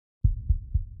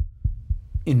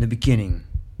In the beginning,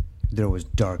 there was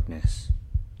darkness,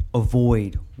 a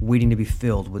void waiting to be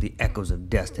filled with the echoes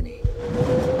of destiny.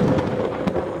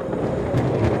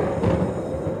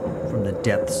 From the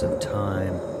depths of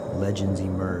time, legends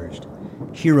emerged.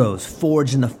 Heroes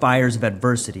forged in the fires of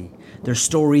adversity, their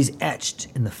stories etched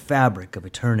in the fabric of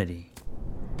eternity.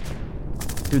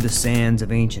 Through the sands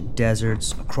of ancient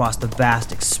deserts, across the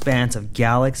vast expanse of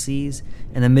galaxies,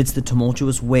 and amidst the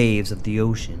tumultuous waves of the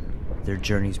ocean, their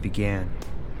journeys began.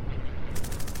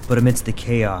 But amidst the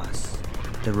chaos,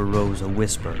 there arose a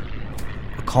whisper,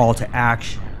 a call to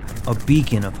action, a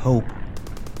beacon of hope.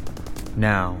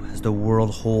 Now, as the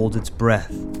world holds its breath,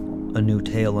 a new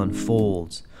tale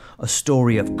unfolds, a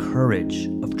story of courage,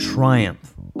 of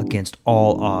triumph against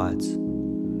all odds.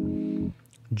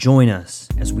 Join us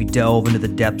as we delve into the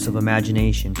depths of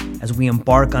imagination, as we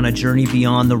embark on a journey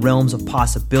beyond the realms of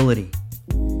possibility.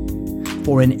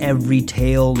 For in every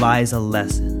tale lies a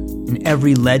lesson, in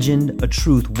every legend a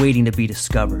truth waiting to be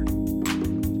discovered.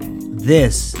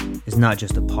 This is not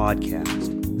just a podcast.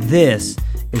 This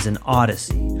is an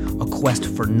odyssey, a quest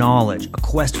for knowledge, a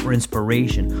quest for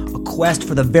inspiration, a quest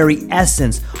for the very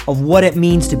essence of what it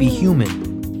means to be human.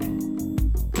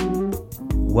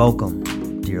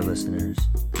 Welcome, dear listeners,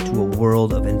 to a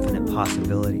world of infinite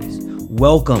possibilities.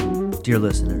 Welcome, dear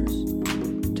listeners,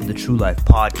 to the True Life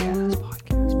Podcast.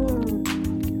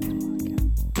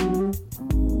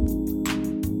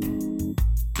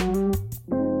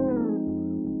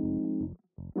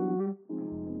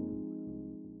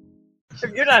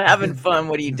 If you're not having fun,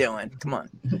 what are you doing? Come on.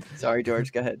 Sorry,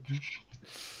 George. Go ahead.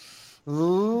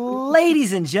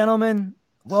 Ladies and gentlemen,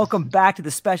 welcome back to the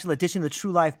special edition of the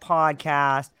True Life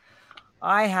Podcast.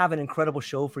 I have an incredible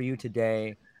show for you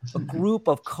today. A group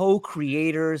of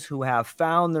co-creators who have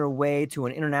found their way to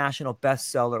an international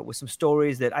bestseller with some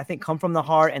stories that I think come from the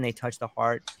heart and they touch the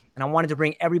heart. And I wanted to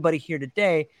bring everybody here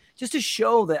today just to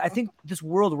show that I think this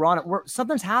world we're on,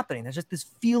 something's happening. There's just this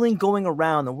feeling going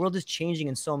around. The world is changing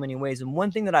in so many ways. And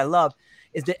one thing that I love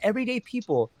is that everyday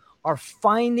people are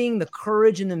finding the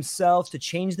courage in themselves to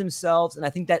change themselves. And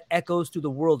I think that echoes through the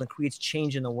world and creates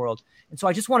change in the world. And so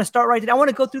I just want to start right there. I want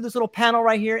to go through this little panel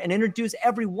right here and introduce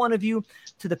every one of you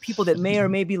to the people that may or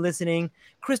may be listening.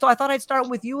 Crystal, I thought I'd start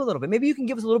with you a little bit. Maybe you can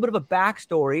give us a little bit of a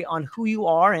backstory on who you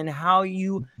are and how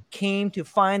you came to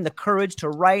find the courage to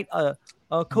write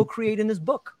co-create in this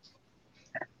book.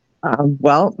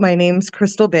 Well, my name's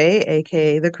Crystal Bay,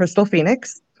 aka the Crystal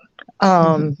Phoenix.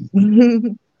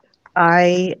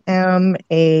 I am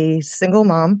a single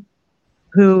mom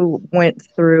who went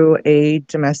through a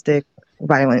domestic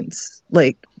violence,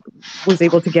 was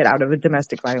able to get out of a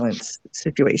domestic violence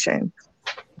situation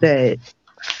that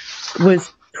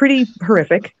was pretty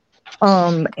horrific.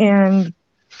 And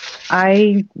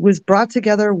I was brought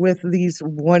together with these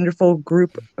wonderful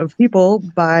group of people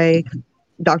by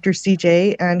Dr.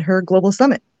 CJ and her Global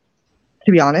Summit,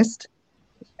 to be honest.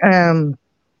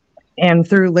 And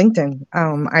through LinkedIn.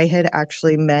 I had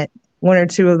actually met one or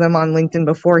two of them on LinkedIn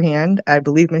beforehand. I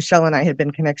believe Michelle and I had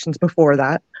been connections before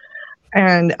that.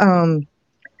 And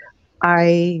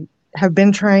I have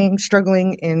been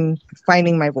struggling in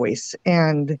finding my voice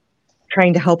and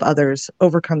trying to help others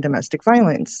overcome domestic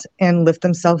violence and lift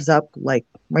themselves up like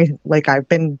I've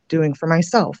been doing for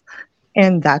myself.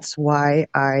 And that's why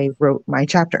I wrote my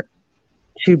chapter,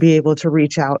 to be able to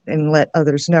reach out and let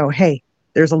others know, hey,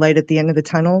 there's a light at the end of the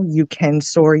tunnel. You can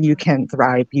soar, you can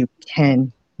thrive, you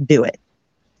can do it.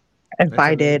 If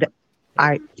I did,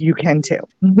 you can too.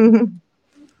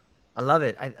 I love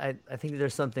it. I think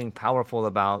there's something powerful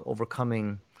about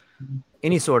overcoming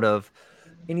any sort of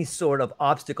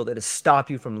obstacle that has stopped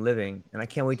you from living. And I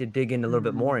can't wait to dig in a little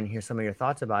bit more and hear some of your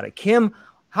thoughts about it. Kim,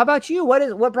 how about you?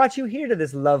 What brought you here to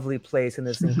this lovely place and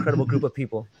this incredible group of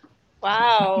people?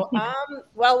 Wow.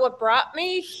 Well, what brought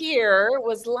me here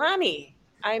was Lonnie.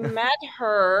 I met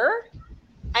her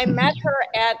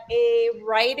at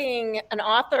an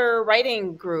author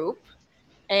writing group,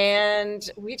 and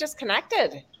we just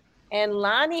connected. And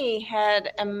Lonnie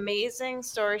had amazing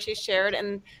stories she shared.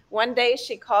 And one day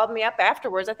she called me up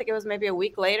afterwards. I think it was maybe a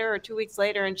week later or 2 weeks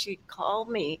later. And she called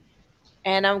me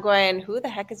and I'm going, who the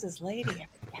heck is this lady?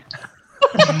 And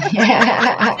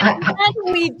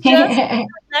we just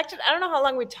connected. I don't know how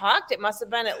long we talked. It must have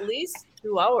been at least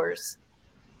 2 hours.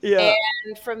 Yeah.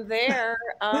 And from there,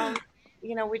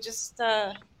 we just,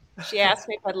 she asked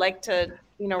me if I'd like to,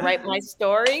 write my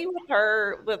story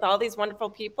with all these wonderful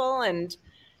people. And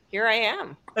here I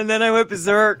am. And then I went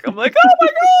berserk. I'm like, oh my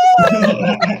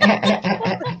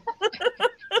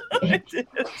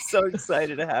God. I'm so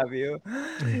excited to have you.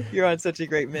 You're on such a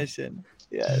great mission.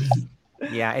 Yes.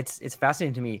 Yeah, it's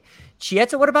fascinating to me.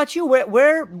 Chieta, what about you?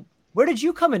 Where Where did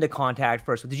you come into contact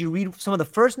first? Did you read some of the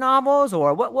first novels,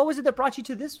 or what was it that brought you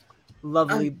to this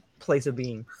lovely place of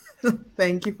being?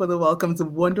 Thank you for the welcome. It's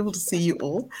wonderful to see you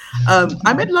all.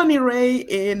 I met Lonnie Ray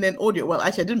in an audio. Well,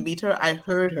 actually, I didn't meet her. I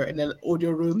heard her in an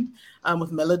audio room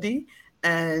with Melody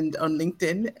and on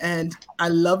LinkedIn, and I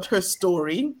loved her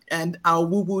story and our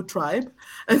woo woo tribe.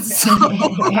 And so,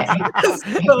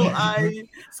 so I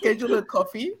scheduled a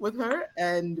coffee with her,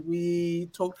 and we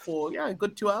talked for a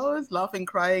good 2 hours, laughing,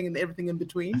 crying, and everything in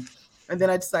between. And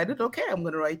then I decided, okay, I'm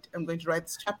going to write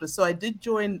this chapter. So I did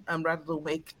join Rattled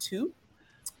Awake too.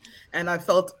 And I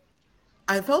felt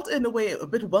in a way a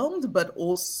bit whelmed, but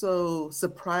also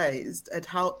surprised at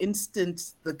how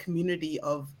instant the community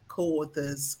of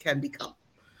co-authors can become.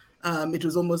 It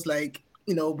was almost like,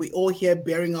 we all here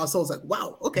bearing our souls like,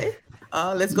 wow, okay,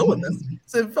 let's go with this.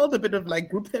 So it felt a bit of like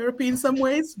group therapy in some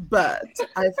ways, but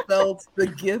I felt the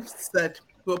gifts that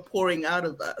were pouring out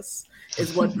of us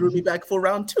is what drew me back for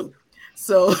round 2.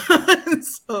 So,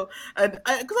 because I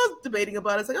was debating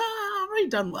about it, it's like, I've already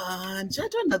done one. Should I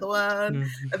do another one?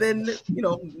 And then,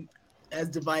 as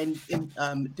divine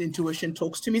intuition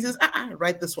talks to me, says,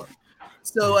 write this one.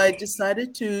 So I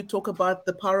decided to talk about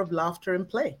the power of laughter and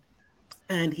play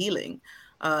and healing.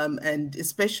 And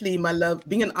especially my love,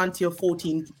 being an auntie of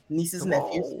 14 nieces and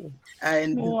nephews,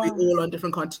 and we're all on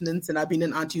different continents. And I've been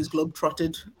an auntie who's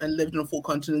globe-trotted and lived on 4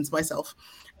 continents myself.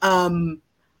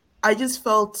 I just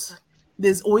felt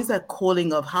there's always that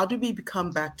calling of how do we become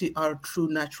back to our true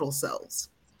natural selves?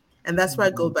 And that's why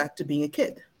I go back to being a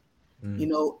kid.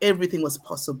 Everything was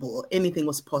possible. Anything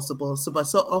was possible. But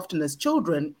so often as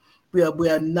children, we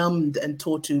are numbed and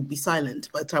taught to be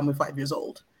silent by the time we're 5 years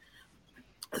old.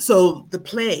 So the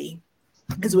play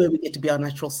is where we get to be our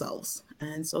natural selves.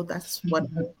 And so that's what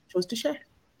I chose to share.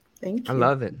 Thank you. I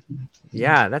love it.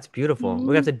 Yeah, that's beautiful.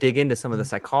 We have to dig into some of the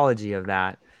psychology of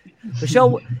that.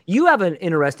 Michelle, you have an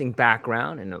interesting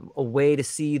background and a way to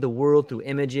see the world through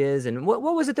images. And what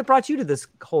was it that brought you to this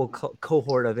whole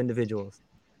cohort of individuals?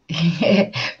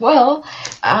 Well,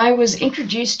 I was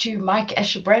introduced to Mike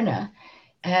Asherbrenner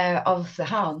of the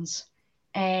Hounds,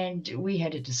 and we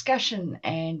had a discussion,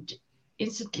 and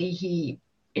instantly he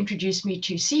introduced me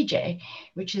to CJ,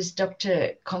 which is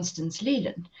Dr. Constance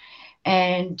Leland.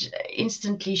 And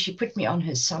instantly she put me on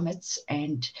her summits,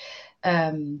 and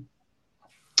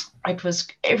it was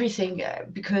everything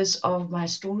because of my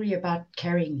story about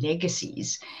carrying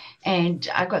legacies. And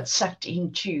I got sucked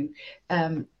into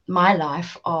my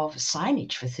life of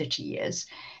signage for 30 years.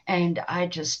 And I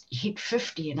just hit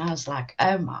 50 and I was like,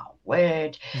 oh my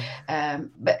word.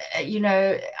 But,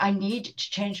 I need to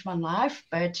change my life.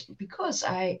 But because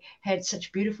I had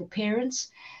such beautiful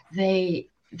parents, they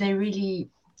really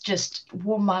just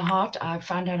warmed my heart. I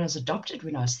found out I was adopted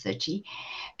when I was 30.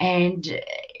 And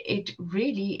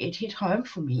it hit home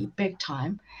for me big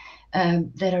time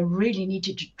that I really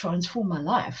needed to transform my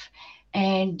life.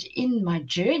 And in my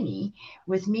journey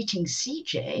with meeting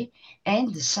CJ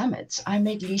and the summits, I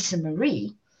met Lisa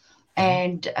Marie.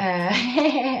 And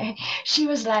she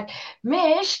was like,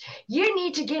 Mish, you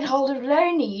need to get hold of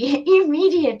Loney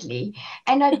immediately.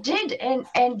 And I did.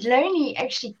 And Loney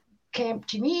actually came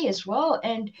to me as well.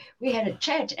 And we had a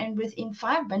chat. And within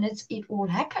 5 minutes, it all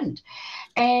happened.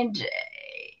 And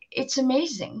it's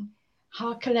amazing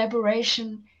how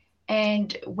collaboration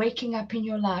and waking up in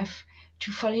your life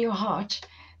to follow your heart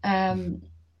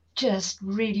just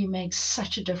really makes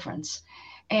such a difference.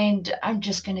 And I'm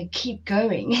just going to keep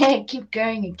going and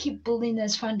keep building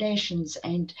those foundations.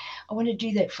 And I want to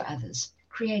do that for others,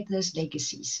 create those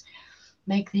legacies,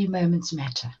 make their moments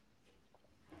matter.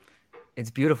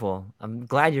 It's beautiful. I'm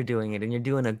glad you're doing it, and you're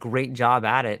doing a great job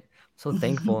at it. So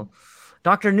thankful.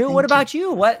 Dr. New, what about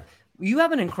you? You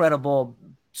have an incredible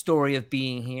story of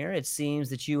being here. It seems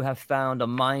that you have found a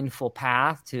mindful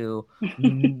path to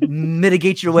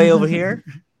mitigate your way over here.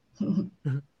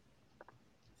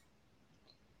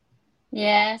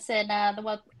 Yes, and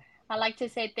what I like to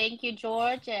say, thank you,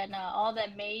 George, and all the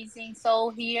amazing soul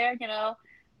here.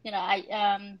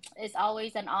 It's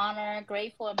always an honor,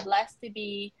 grateful, and blessed to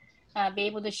be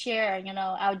able to share,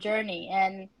 our journey,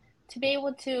 and to be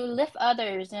able to lift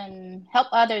others and help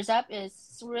others up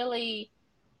is really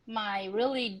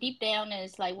deep down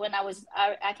is like when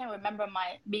I can remember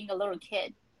being a little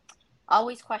kid,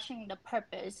 always questioning the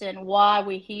purpose and why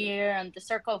we're here and the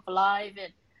circle of life.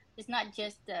 And it's not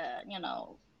just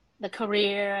the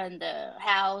career and the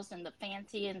house and the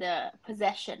fancy and the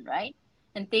possession, right?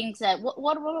 And things that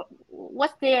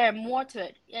what's there more to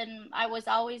it. And I was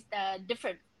always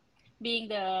different, being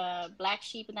the black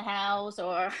sheep in the house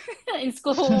or in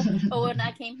school or when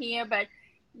I came here. But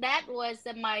that was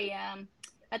my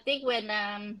I think when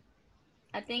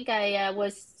I think I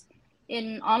was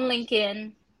on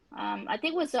LinkedIn. I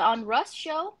think it was on Russ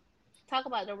show. Talk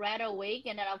about the Rattled Week,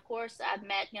 and then of course I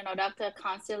met Dr.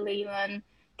 Constance Leland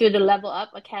through the Level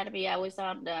Up Academy. I was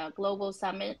on the Global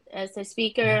Summit as a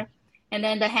speaker, and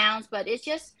then the Hounds. But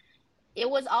it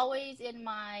was always in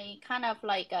my kind of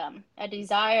like a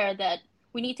desire that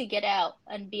we need to get out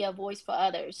and be a voice for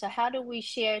others. So how do we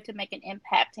share to make an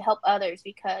impact to help others?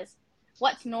 Because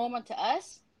what's normal to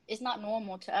us is not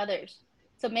normal to others.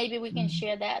 So maybe we can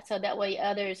share that so that way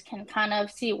others can kind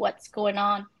of see what's going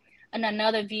on in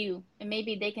another view, and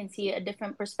maybe they can see a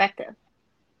different perspective.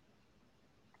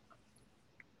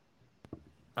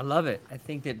 I love it. I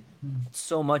think that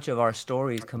so much of our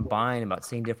stories combine about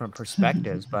seeing different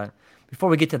perspectives. But before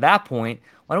we get to that point,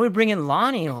 why don't we bring in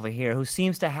Lonnie over here, who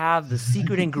seems to have the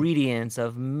secret ingredients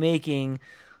of making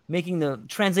the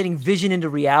translating vision into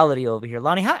reality over here.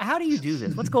 Lonnie, how do you do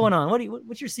this? What's going on?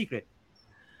 What's your secret?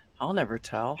 I'll never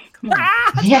tell. Come on.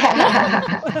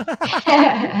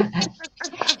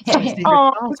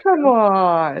 Oh, come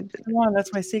on. Come on,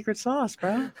 that's my secret sauce,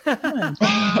 bro.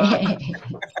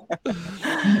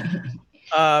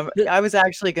 I was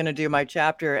actually going to do my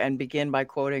chapter and begin by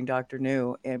quoting Dr.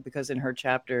 New, because in her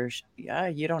chapter,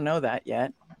 you don't know that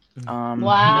yet.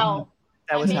 Wow.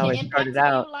 That was how I started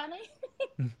out.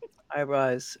 You, I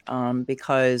was,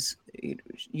 because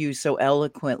you so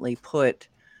eloquently put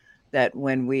that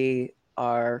when we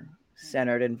are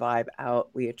centered and vibe out,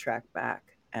 we attract back.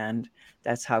 And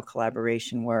that's how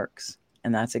collaboration works.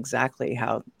 And that's exactly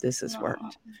how this has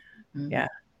worked. Mm-hmm. Yeah.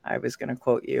 I was going to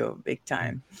quote you big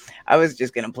time. I was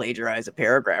just going to plagiarize a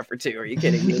paragraph or two. Are you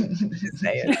kidding me? Just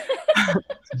say it.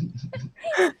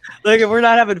 Look, if we're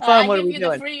not having fun, what are we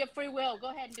doing? The free will.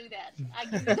 Go ahead and do that. I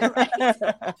give you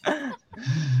the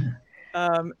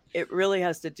right. It really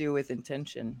has to do with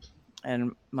intention.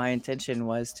 And my intention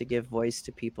was to give voice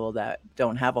to people that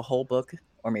don't have a whole book,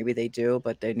 or maybe they do,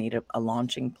 but they need a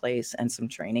launching place and some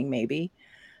training, maybe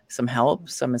some help,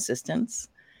 some assistance.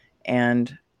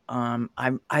 And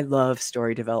I love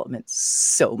story development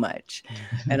so much.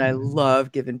 And I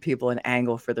love giving people an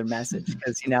angle for their message,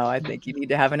 because, I think you need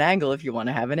to have an angle if you want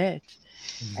to have an edge.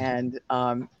 And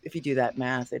if you do that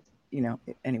math,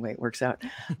 anyway, it works out.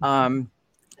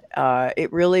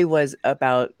 It really was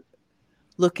about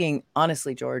looking,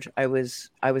 honestly, George, I was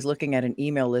looking at an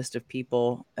email list of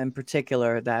people in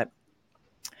particular that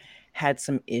had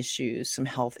some issues, some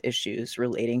health issues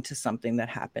relating to something that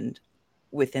happened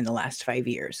within the last 5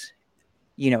 years.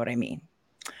 You know what I mean?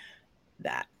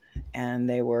 That. And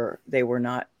they were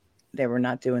not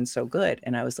doing so good.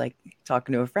 And I was like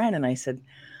talking to a friend, and I said,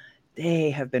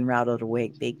 they have been rattled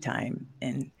awake big time.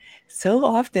 And so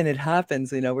often it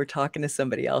happens, we're talking to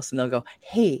somebody else and they'll go,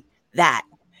 hey, that.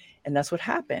 And that's what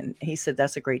happened. He said,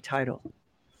 that's a great title.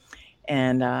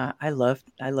 And I love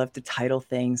to title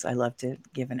things. I love to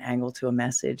give an angle to a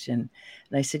message. And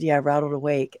I said, yeah, Rattled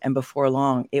Awake. And before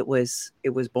long, it was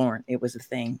born. It was a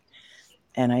thing.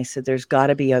 And I said, there's got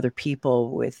to be other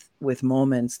people with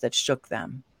moments that shook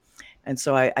them. And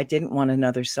so I didn't want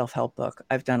another self-help book.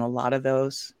 I've done a lot of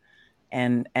those.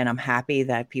 And I'm happy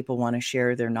that people want to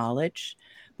share their knowledge.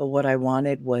 But what I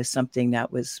wanted was something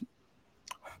that was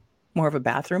more of a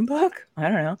bathroom book. I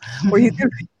don't know. Where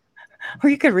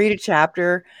you could read a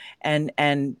chapter and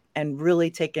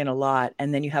really take in a lot.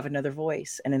 And then you have another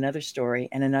voice and another story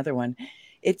and another one.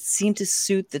 It seemed to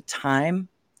suit the time,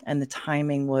 and the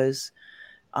timing was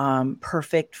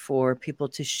perfect for people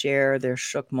to share their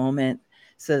shook moment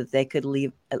so that they could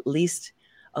leave at least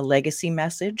a legacy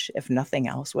message, if nothing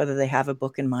else, whether they have a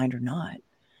book in mind or not.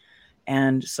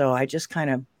 And so I just kind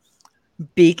of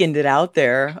beaconed it out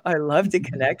there. I love to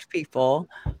connect people.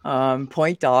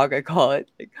 Point dog, I call it.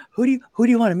 Like, who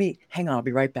do you want to meet? Hang on, I'll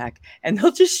be right back. And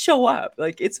they'll just show up.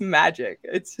 Like, it's magic.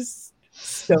 It's just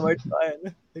so much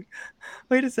fun. Like,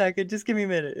 wait a second, just give me a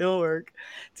minute. It'll work.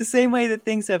 It's the same way that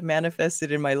things have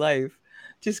manifested in my life.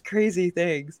 Just crazy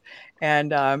things.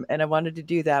 And I wanted to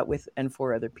do that with and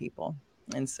for other people.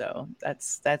 And so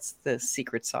that's the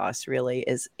secret sauce, really,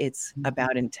 is it's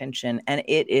about intention, and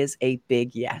it is a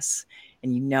big yes.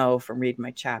 And from reading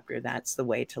my chapter, that's the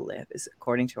way to live, is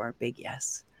according to our big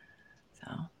yes.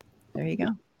 So there you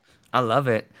go. I love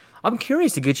it. I'm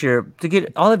curious to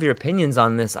get all of your opinions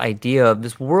on this idea of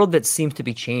this world that seems to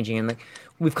be changing. And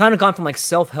we've kind of gone from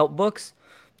self-help books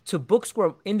to books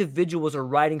where individuals are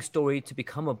writing story to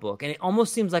become a book. And it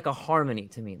almost seems like a harmony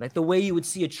to me. Like the way you would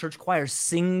see a church choir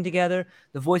sing together,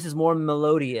 the voice is more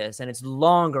melodious and it's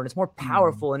longer and it's more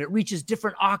powerful and it reaches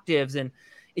different octaves. And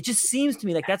It just seems to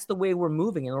me like that's the way we're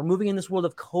moving, and we're moving in this world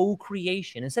of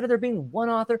co-creation. Instead of there being one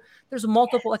author, there's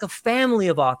multiple, like a family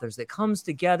of authors that comes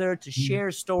together to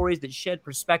share stories that shed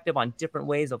perspective on different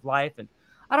ways of life. And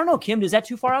I don't know, Kim, is that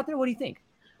too far out there? What do you think?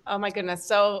 Oh my goodness.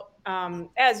 So,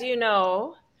 as you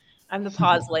know, I'm the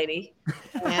pause lady.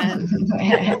 And,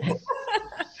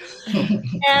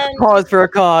 and Pause for a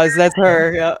cause. That's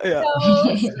her. Yeah, yeah.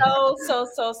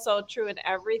 so true in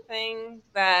everything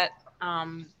that,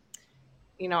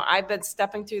 I've been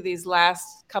stepping through these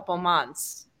last couple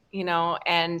months,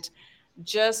 and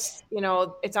just,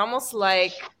 it's almost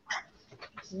like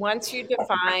once you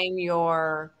define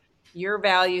your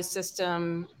value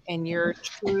system and your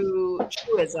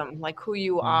truism, like who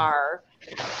you are,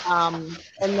 and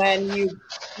then you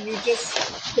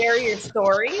just share your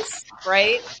stories,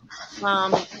 right?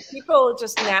 People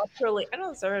just naturally, I don't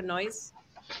know, is there a noise?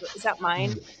 Is that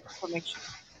mine? I'll make sure.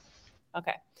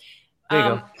 Okay. There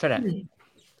you go. Try that.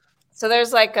 So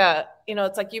there's like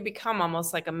it's like you become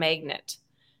almost like a magnet.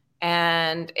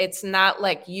 And it's not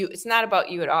like it's not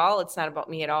about you at all. It's not about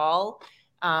me at all.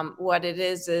 What it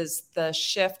is the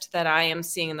shift that I am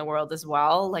seeing in the world as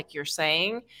well, like you're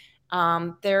saying.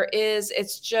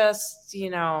 It's just,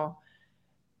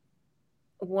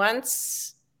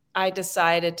 once I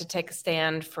decided to take a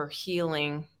stand for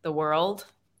healing the world,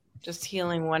 just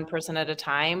healing one person at a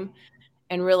time,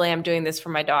 and really I'm doing this for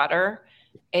my daughter,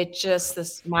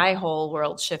 my whole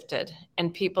world shifted,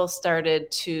 and people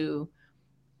started to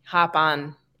hop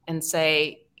on and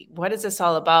say, what is this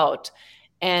all about?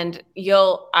 And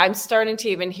I'm starting to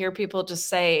even hear people just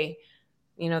say,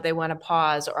 they want to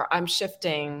pause, or I'm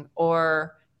shifting,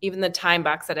 or even the time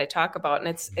box that I talk about. And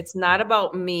it's not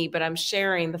about me, but I'm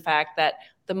sharing the fact that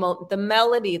the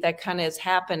melody that kind of is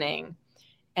happening.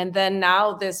 And then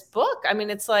now this book, I mean,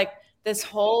 it's like this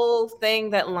whole thing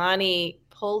that Lonnie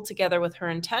pulled together with her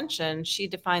intention. She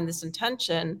defined this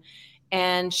intention,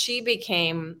 and she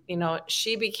became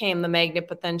the magnet,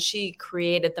 but then she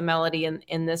created the melody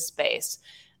in this space.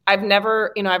 I've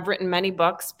never, I've written many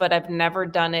books, but I've never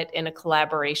done it in a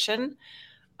collaboration.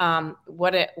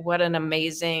 What an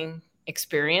amazing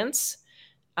experience.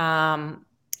 And,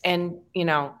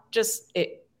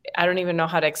 I don't even know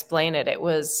how to explain it. It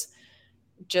was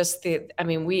just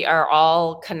we are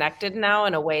all connected now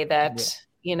in a way that,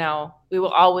 we will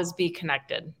always be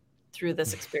connected through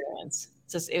this experience.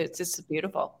 It's just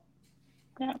beautiful.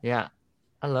 Yeah,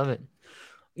 I love it.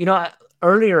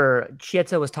 Earlier,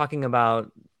 Chieta was talking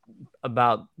about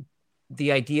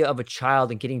the idea of a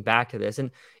child and getting back to this. And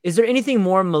is there anything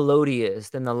more melodious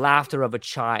than the laughter of a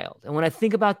child? And when I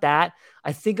think about that,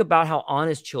 I think about how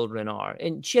honest children are.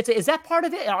 And Chieta, is that part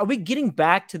of it? Are we getting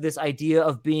back to this idea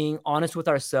of being honest with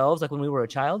ourselves, like when we were a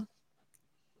child?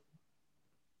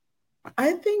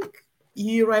 I think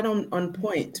you're right on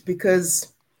point,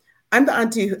 because I'm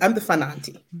the fun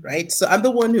auntie, right? So I'm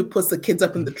the one who puts the kids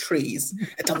up in the trees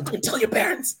and tell your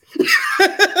parents.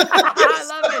 I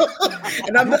love it.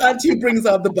 And I'm the auntie who brings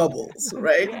out the bubbles,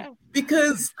 right? Yeah.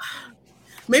 Because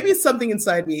maybe it's something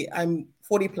inside me. I'm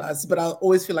 40 plus, but I'll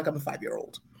always feel like I'm a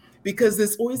 5-year-old, because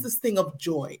there's always this thing of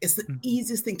joy. It's the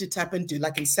easiest thing to tap into,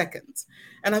 like in seconds.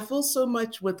 And I feel so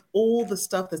much with all the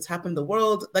stuff that's happened in the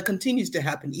world, that continues to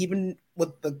happen, even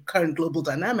with the current global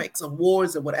dynamics of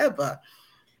wars or whatever.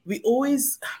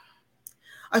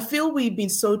 I feel we've been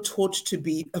so taught to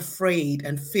be afraid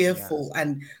and fearful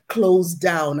and close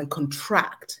down and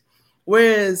contract.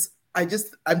 Whereas I'm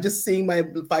just seeing my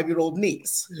 5-year-old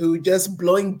niece, who just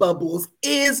blowing bubbles,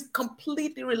 is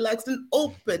completely relaxed and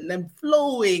open and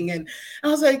flowing. And I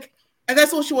was like, and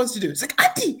that's all she wants to do. It's like,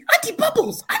 auntie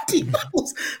bubbles, auntie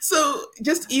bubbles. So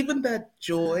just even that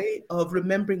joy of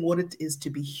remembering what it is to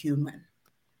be human.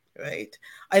 Right.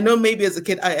 I know maybe as a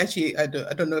kid, I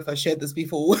don't know if I shared this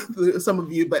before with some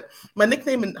of you, but my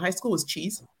nickname in high school was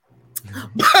Cheese.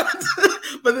 But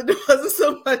it wasn't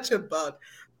so much about,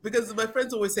 because my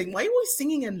friends always saying, why are you always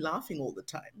singing and laughing all the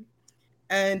time?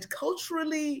 And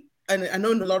culturally, and I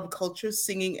know in a lot of cultures,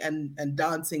 singing and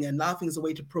dancing and laughing is a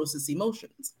way to process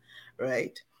emotions,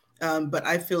 right? But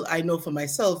I know for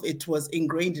myself, it was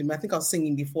ingrained in me. I think I was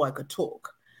singing before I could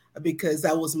talk, because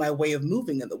that was my way of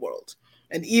moving in the world.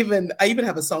 And I even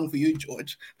have a song for you,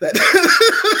 George, that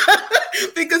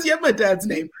because you have my dad's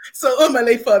name, or my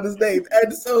late father's name.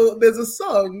 And so there's a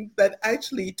song that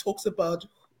actually talks about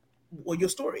your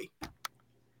story.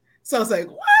 So I was like,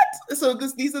 what? So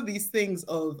these are these things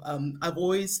of, I've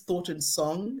always thought in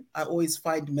song. I always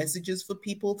find messages for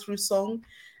people through song.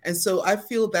 And so I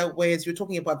feel that way, as you're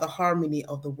talking about the harmony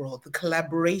of the world, the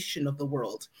collaboration of the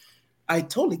world. I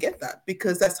totally get that,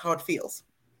 because that's how it feels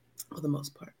for the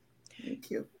most part.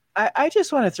 Thank you. I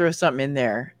just want to throw something in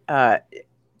there.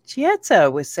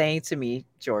 Chieta was saying to me,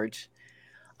 George,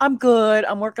 I'm good.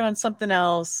 I'm working on something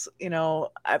else.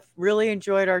 I've really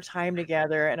enjoyed our time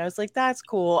together. And I was like, that's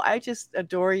cool. I just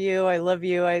adore you. I love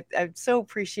you. I'm so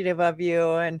appreciative of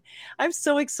you. And I'm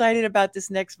so excited about this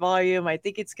next volume. I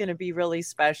think it's going to be really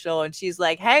special. And she's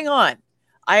like, hang on.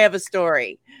 I have a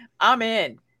story. I'm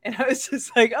in. And I was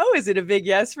just like, oh, is it a big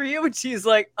yes for you? And she's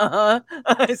like, uh-huh.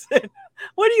 I said,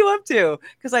 what are you up to?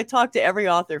 Because I talk to every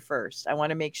author first. I want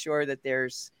to make sure that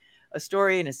there's a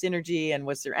story and a synergy and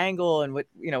what's their angle and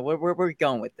where we're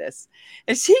going with this.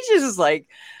 And she just was like,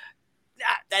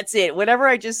 that's it. Whatever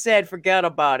I just said, forget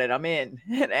about it. I'm in.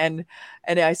 And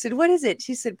I said, what is it?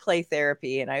 She said, play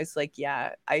therapy. And I was like,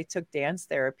 yeah, I took dance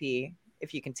therapy,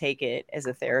 if you can take it as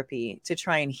a therapy, to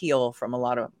try and heal from a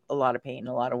lot of pain,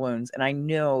 a lot of wounds. And I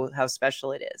know how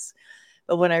special it is.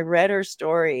 But when I read her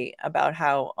story about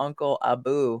how Uncle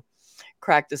Abu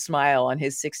cracked a smile on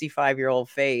his 65-year-old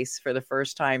face for the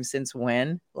first time since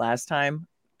when? Last time?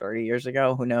 30 years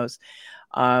ago? Who knows?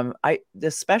 The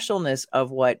specialness of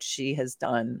what she has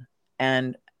done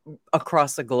and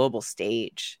across the global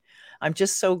stage. I'm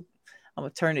going to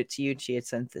turn it to you,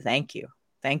 Chietza. Thank you.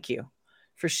 Thank you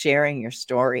for sharing your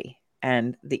story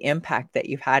and the impact that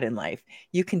you've had in life.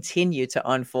 You continue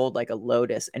to unfold like a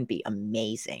lotus and be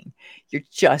amazing. You're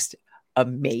just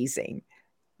amazing.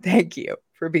 Thank you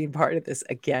for being part of this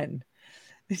again.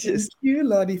 Thank you,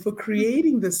 Lonnie, for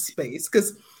creating this space,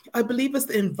 because I believe it's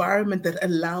the environment that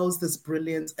allows this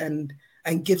brilliance and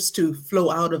gifts to flow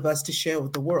out of us to share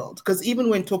with the world. Because even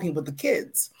when talking with the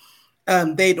kids,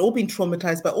 they'd all been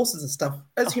traumatized by all sorts of stuff.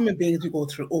 As human beings, we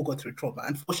all go through trauma.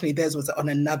 Unfortunately, theirs was on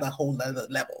another whole other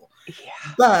level.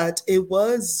 Yeah. But it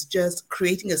was just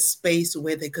creating a space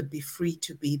where they could be free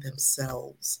to be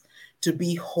themselves, to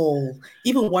be whole.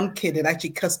 Even one kid had actually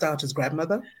cussed out his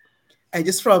grandmother. And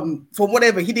just from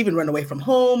whatever, he'd even run away from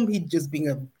home. He'd just being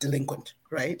a delinquent,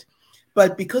 right?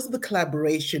 But because of the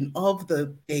collaboration of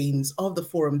the games, of the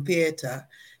forum theater,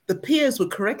 the peers were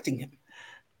correcting him.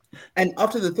 And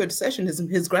after the third session,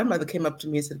 his grandmother came up to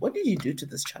me and said, what did you do to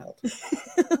this child? I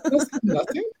said,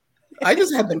 nothing. I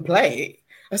just had them play.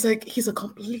 I was like, he's a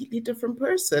completely different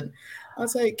person. I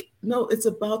was like, no, it's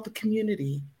about the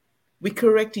community. We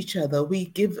correct each other. We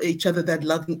give each other that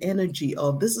loving energy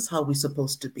of this is how we're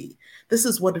supposed to be. This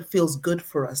is what it feels good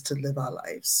for us to live our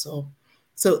lives.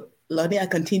 So Lonnie, I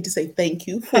continue to say thank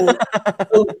you for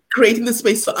creating the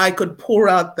space so I could pour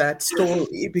out that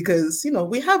story, because,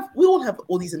 we all have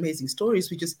all these amazing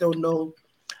stories. We just don't know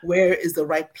where is the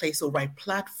right place or right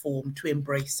platform to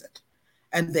embrace it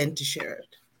and then to share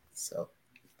it. So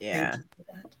yeah.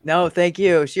 No, thank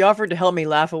you. She offered to help me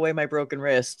laugh away my broken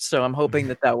wrist, so I'm hoping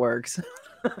that works.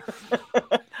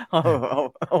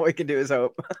 All we can do is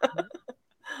hope.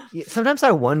 Sometimes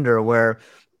I wonder where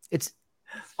it's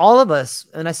all of us,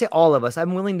 and I say all of us,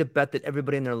 I'm willing to bet that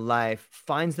everybody in their life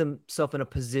finds themselves in a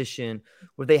position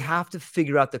where they have to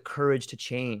figure out the courage to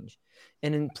change.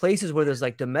 And in places where there's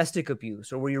like domestic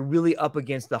abuse or where you're really up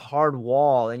against the hard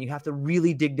wall and you have to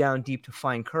really dig down deep to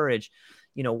find courage,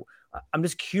 I'm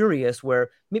just curious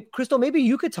Crystal, maybe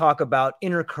you could talk about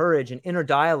inner courage and inner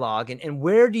dialogue and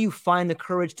where do you find the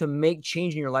courage to make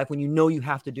change in your life when you know you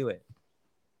have to do it?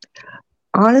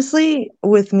 Honestly,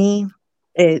 with me,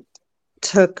 it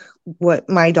took what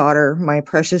my daughter, my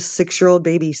precious 6-year-old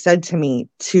baby, said to me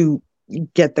to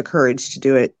get the courage to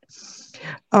do it.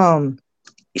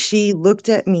 She looked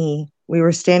at me. We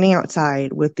were standing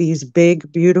outside with these big,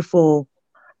 beautiful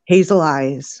hazel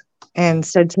eyes and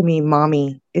said to me,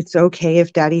 Mommy, it's okay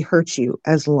if Daddy hurts you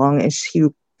as long as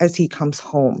he comes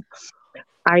home.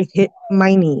 I hit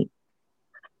my knee.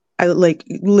 I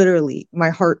literally, my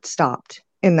heart stopped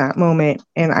in that moment.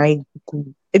 And I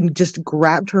just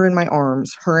grabbed her in my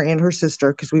arms, her and her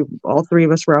sister, because all three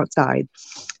of us were outside.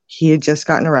 He had just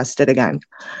gotten arrested again.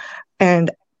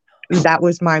 And that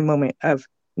was my moment of,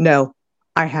 no,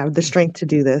 I have the strength to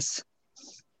do this.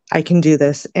 I can do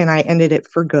this. And I ended it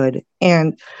for good.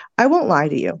 And I won't lie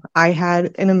to you. I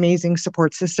had an amazing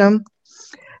support system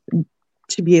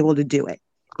to be able to do it.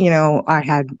 I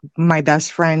had my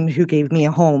best friend who gave me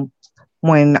a home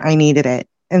when I needed it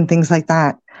and things like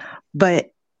that.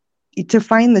 But to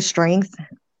find the strength,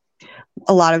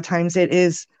 a lot of times it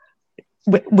is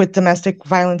with domestic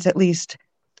violence, at least,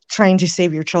 trying to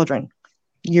save your children.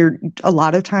 A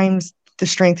lot of times the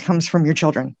strength comes from your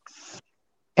children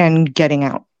and getting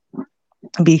out,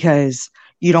 because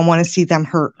you don't want to see them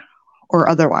hurt or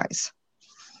otherwise.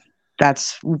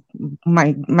 That's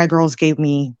my girls gave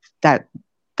me that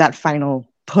final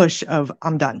push of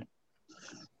I'm done.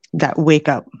 That wake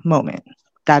up moment.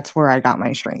 That's where I got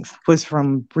my strength, was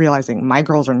from realizing my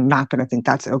girls are not going to think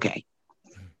that's okay.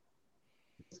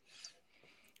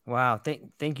 Wow.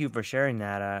 Thank you for sharing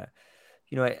that.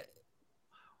 You know,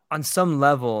 on some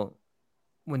level,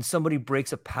 when somebody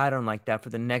breaks a pattern like that for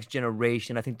the next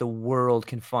generation, I think the world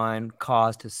can find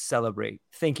cause to celebrate.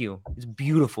 Thank you. It's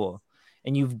beautiful.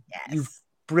 And you've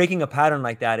breaking a pattern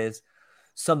like that is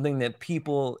something that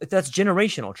that's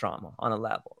generational trauma on a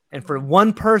level. And for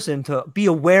one person to be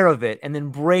aware of it and then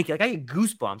break, like, I get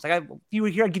goosebumps. Like, if you were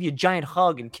here, I'd give you a giant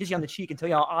hug and kiss you on the cheek and tell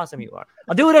you how awesome you are.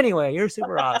 I'll do it anyway. You're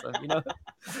super awesome, you know?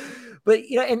 But,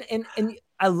 you know, and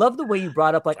I love the way you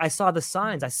brought up, like, I saw the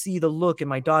signs. I see the look in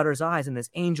my daughter's eyes and this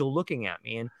angel looking at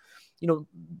me. And, you know,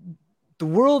 the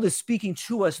world is speaking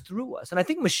to us through us. And I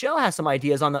think Michelle has some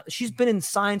ideas she's been in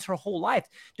science her whole life.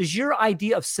 Does your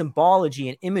idea of symbology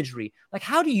and imagery, like,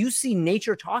 how do you see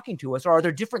nature talking to us? Or are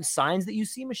there different signs that you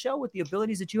see, Michelle, with the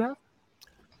abilities that you have?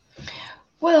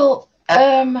 Well,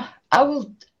 I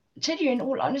will tell you in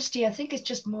all honesty, I think it's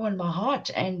just more in my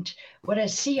heart and what I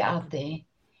see out there.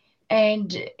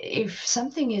 And if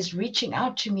something is reaching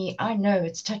out to me, I know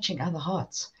it's touching other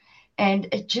hearts. And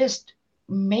it just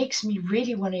makes me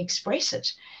really want to express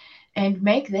it and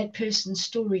make that person's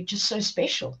story just so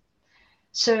special.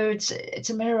 So it's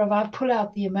a matter of I pull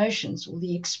out the emotions or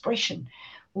the expression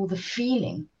or the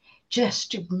feeling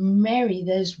just to marry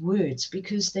those words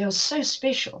because they are so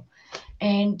special.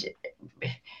 And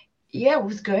yeah,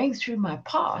 with going through my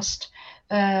past,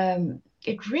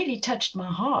 it really touched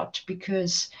my heart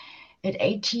because at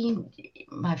 18,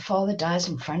 my father dies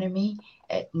in front of me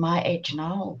at my age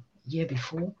now,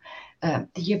 the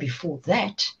year before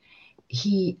that,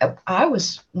 I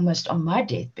was almost on my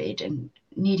deathbed and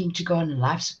needing to go on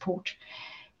life support.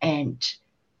 And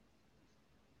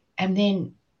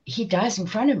then he dies in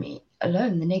front of me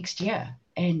alone the next year.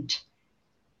 And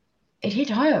it hit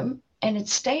home and it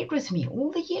stayed with me all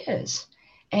the years.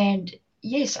 And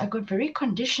yes, I got very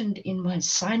conditioned in my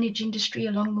signage industry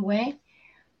along the way.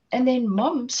 And then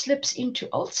mom slips into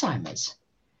Alzheimer's.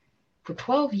 For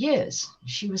 12 years,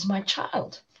 she was my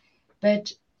child.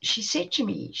 But she said to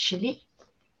me, Shirley,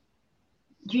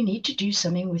 you need to do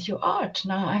something with your art.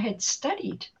 Now, I had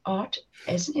studied art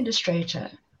as an illustrator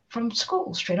from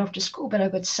school, straight after school, but I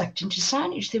got sucked into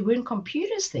signage. There weren't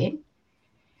computers then.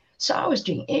 So I was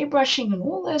doing airbrushing and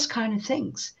all those kind of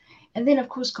things. And then, of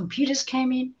course, computers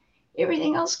came in,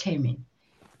 everything else came in.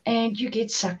 And you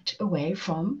get sucked away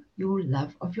from your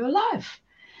love of your life.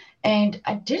 And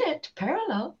I did it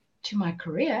parallel to my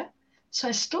career. So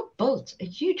I still built a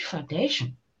huge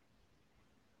foundation.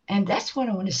 And that's what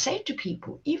I want to say to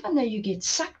people. Even though you get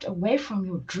sucked away from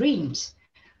your dreams,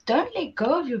 don't let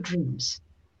go of your dreams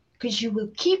because you will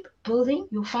keep building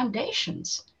your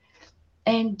foundations.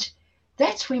 And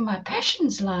that's where my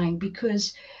passion's lying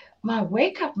because my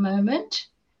wake up moment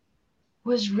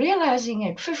was realizing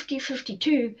at 50,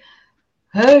 52,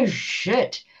 oh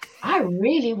shit, I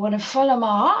really want to follow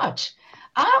my heart.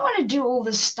 I want to do all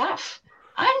this stuff.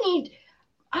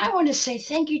 I want to say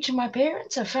thank you to my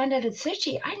parents. I found out at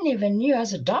 30, I never knew I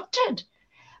was adopted.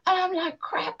 And I'm like,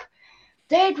 crap.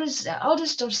 Dad was the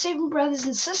oldest of 7 brothers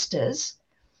and sisters.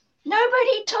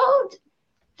 Nobody told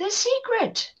the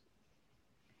secret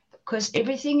because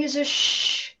everything is a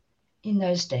shh in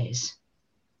those days.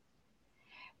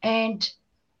 And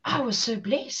I was so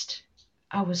blessed.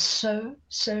 I was so,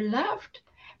 so loved.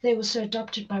 They also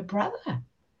adopted my brother.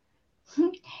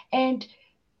 And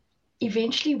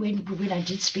eventually, when I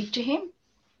did speak to him,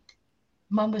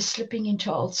 Mum was slipping into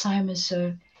Alzheimer's,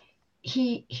 so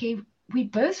we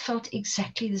both felt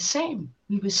exactly the same.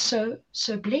 We were so,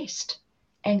 so blessed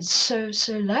and so,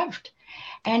 so loved.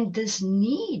 And this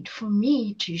need for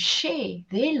me to share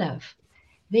their love,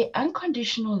 their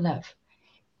unconditional love,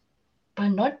 by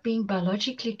not being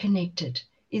biologically connected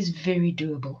is very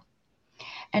doable.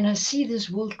 And I see this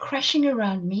world crashing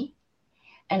around me,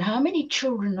 and how many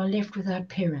children are left without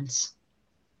parents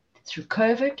through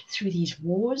COVID, through these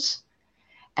wars.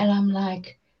 And I'm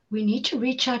like, we need to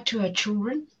reach out to our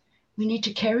children. We need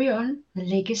to carry on the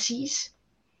legacies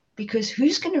because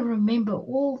who's going to remember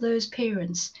all those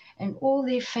parents and all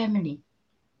their family?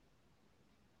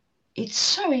 It's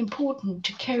so important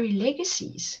to carry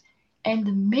legacies and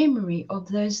the memory of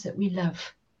those that we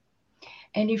love.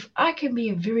 And if I can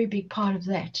be a very big part of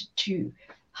that to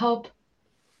help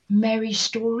marry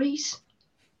stories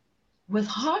with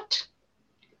heart,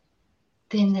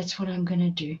 then that's what I'm going to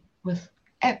do with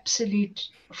absolute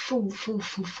full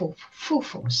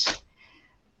force.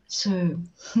 So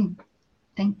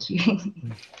thank you.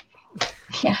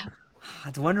 Yeah.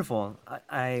 That's wonderful.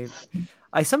 I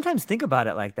sometimes think about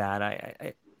it like that.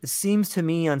 It seems to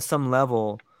me on some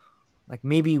level, like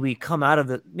maybe we come out of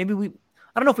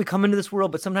I don't know if we come into this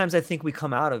world, but sometimes I think we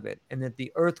come out of it, and that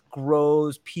the earth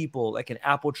grows people like an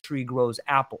apple tree grows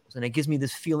apples. And it gives me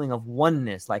this feeling of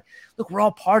oneness. Like, look, we're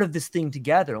all part of this thing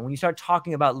together. And when you start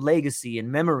talking about legacy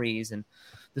and memories and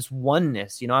this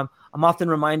oneness, I'm often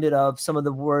reminded of some of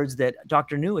the words that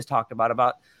Dr. New has talked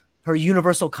about her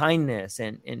universal kindness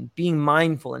and being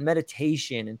mindful and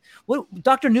meditation. And what,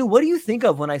 Dr. New, what do you think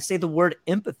of when I say the word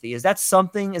empathy? Is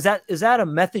that a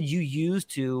method you use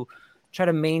to try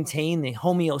to maintain the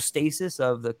homeostasis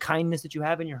of the kindness that you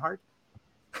have in your heart?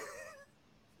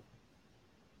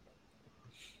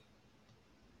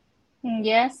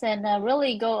 Yes, and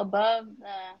really go above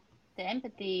the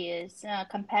empathy is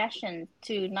compassion,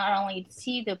 to not only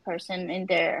see the person in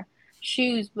their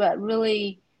shoes, but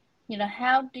really,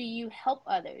 how do you help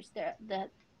others? The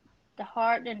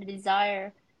heart and the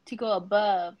desire to go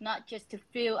above, not just to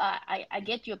feel I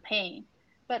get your pain,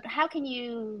 but how can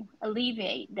you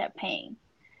alleviate that pain?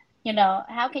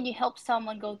 How can you help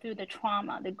someone go through the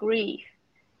trauma, the grief,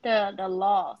 the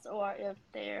loss, or if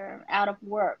they're out of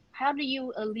work? How do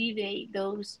you alleviate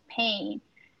those pain?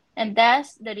 And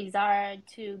that's the desire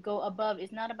to go above.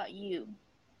 It's not about you.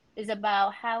 It's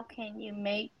about how can you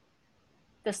make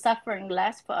the suffering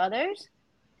less for others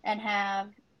and have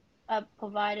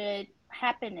provided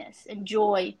happiness and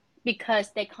joy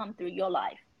because they come through your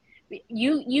life.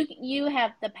 You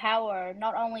have the power,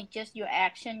 not only just your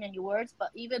action and your words, but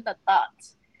even the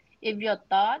thoughts. If your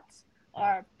thoughts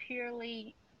are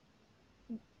purely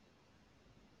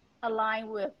aligned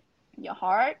with your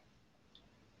heart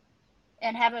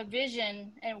and have a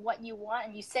vision and what you want,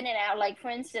 and you send it out, like for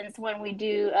instance when we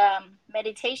do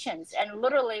meditations, and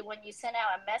literally when you send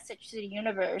out a message to the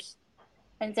universe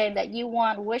and say that you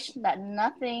wish that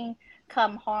nothing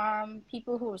come harm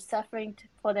people who are suffering,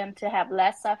 for them to have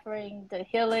less suffering, the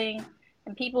healing,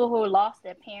 and people who lost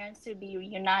their parents to be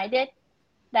reunited,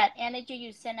 that energy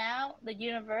you send out, the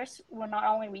universe will not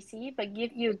only receive but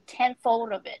give you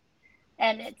tenfold of it.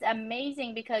 And it's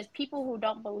amazing because people who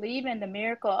don't believe in the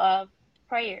miracle of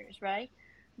prayers, right,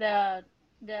 the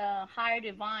higher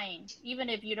divine, even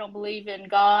if you don't believe in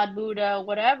God, Buddha,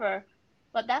 whatever,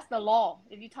 but that's the law.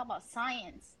 If you talk about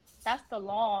science, that's the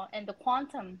law, and the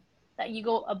quantum, that you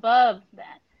go above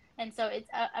that. And so it's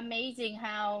amazing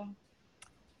how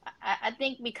I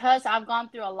think, because I've gone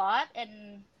through a lot,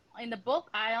 and in the book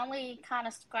I only kind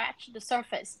of scratched the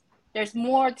surface. There's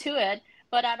more to it,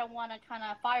 but I don't want to kind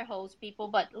of fire hose people.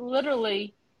 But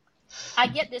literally, I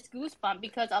get this goosebump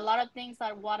because a lot of things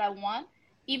are what I want,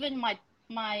 even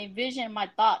my vision, my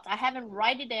thoughts, I haven't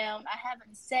write it down, I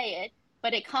haven't say it,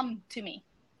 but it come to me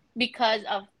because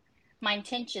of my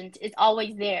intentions. It's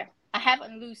always there. I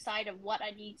haven't lose sight of what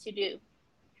I need to do,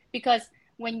 because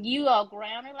when you are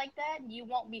grounded like that, you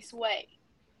won't be swayed.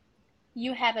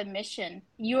 You have a mission.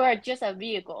 You are just a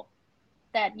vehicle,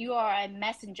 that you are a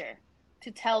messenger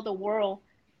to tell the world.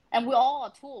 And we all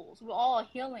are tools. We're all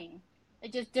healing.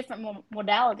 It's just different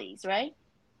modalities, right?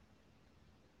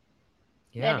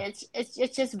 Yeah. And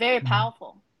it's just very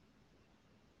powerful.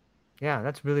 Yeah,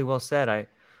 that's really well said. I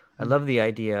love the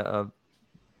idea of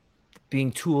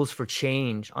being tools for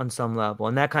change on some level.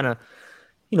 And that kind of,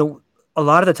 a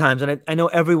lot of the times, and I know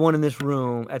everyone in this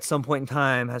room at some point in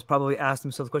time has probably asked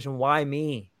themselves the question, why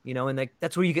me? And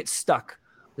that's where you get stuck.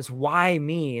 This why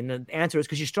me? And the answer is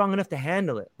because you're strong enough to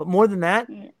handle it. But more than that,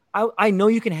 I know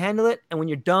you can handle it. And when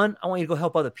you're done, I want you to go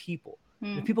help other people.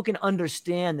 If people can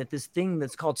understand that this thing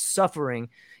that's called suffering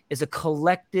is a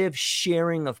collective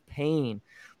sharing of pain,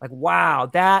 like, wow,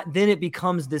 then it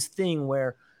becomes this thing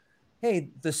where, hey,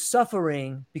 the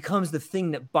suffering becomes the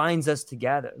thing that binds us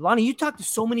together. Lonnie, you talk to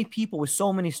so many people with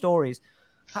so many stories.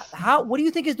 What do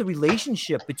you think is the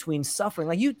relationship between suffering?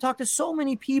 Like, you talk to so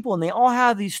many people and they all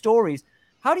have these stories.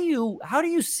 How do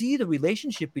you see the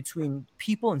relationship between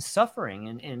people and suffering?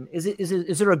 And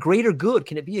is there a greater good?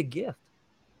 Can it be a gift?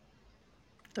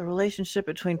 The relationship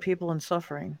between people and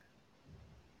suffering.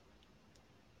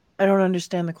 I don't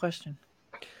understand the question.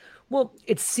 Well,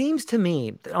 it seems to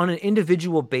me that on an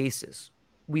individual basis,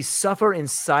 we suffer in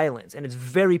silence, and it's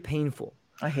very painful.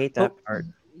 I hate that part.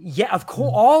 Yeah, of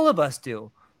course, all of us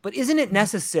do. But isn't it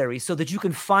necessary so that you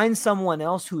can find someone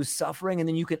else who is suffering, and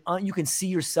then you can see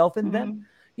yourself in them?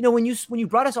 When you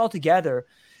brought us all together,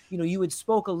 you had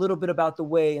spoke a little bit about the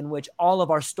way in which all of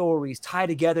our stories tie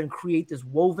together and create this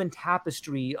woven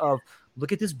tapestry of,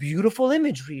 look at this beautiful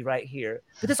imagery right here.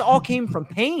 But this all came from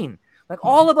pain. Like,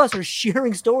 all of us are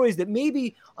sharing stories that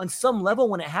maybe on some level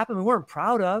when it happened, we weren't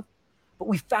proud of, but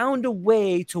we found a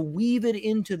way to weave it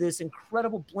into this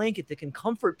incredible blanket that can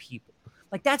comfort people.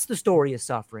 Like that's the story of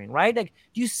suffering, right? Like,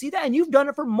 do you see that? And you've done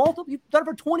it for you've done it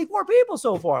for 24 people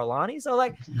so far, Lonnie. So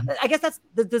like, I guess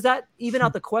does that even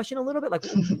out the question a little bit? Like,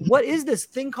 what is this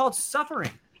thing called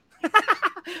suffering?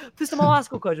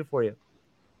 Epistemological question for you.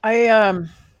 I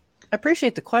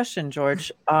appreciate the question,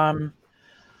 George.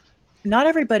 Not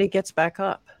everybody gets back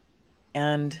up,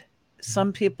 and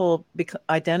some people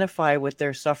identify with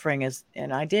their suffering as,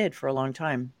 and I did for a long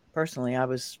time. Personally, I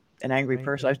was an angry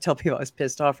person. I tell people I was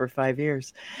pissed off for 5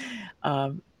 years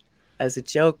as a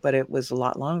joke, but it was a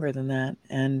lot longer than that.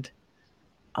 And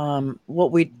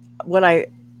what I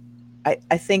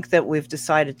think that we've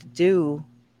decided to do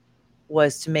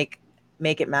was to make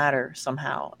it matter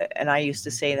somehow. And I used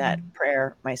to say that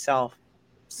prayer myself,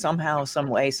 somehow, some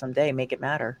way, someday, make it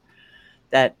matter.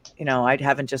 That, I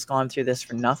haven't just gone through this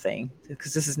for nothing,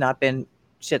 because this has not been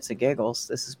shits and giggles.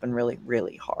 This has been really,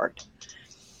 really hard.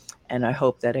 And I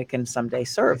hope that it can someday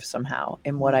serve somehow.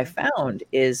 And what I found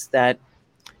is that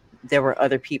there were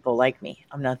other people like me.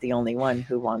 I'm not the only one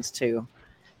who wants to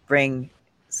bring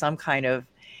some kind of,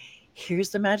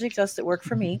 here's the magic dust that worked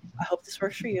for me. I hope this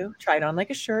works for you. Try it on like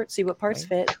a shirt, see what parts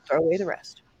fit, throw away the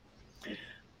rest.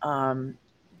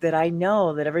 That I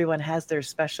know that everyone has their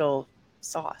special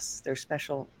sauce, their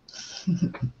special,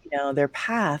 their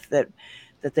path that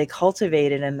they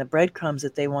cultivated, and the breadcrumbs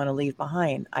that they want to leave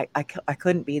behind. I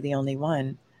couldn't be the only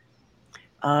one.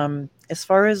 As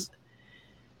far as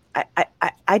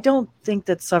I don't think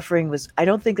that I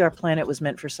don't think our planet was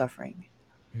meant for suffering.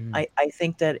 I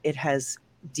think that it has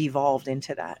devolved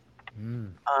into that.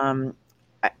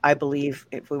 I believe,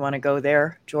 if we want to go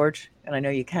there, George, and I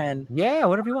know you can. Yeah,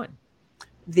 whatever you want.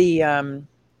 The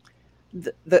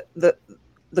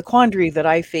quandary that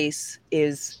I face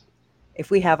is, if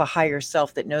we have a higher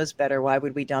self that knows better, why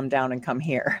would we dumb down and come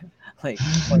here? Like,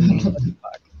 what the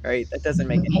fuck, right? That doesn't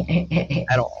make any sense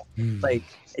at all. Like,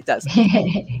 it doesn't.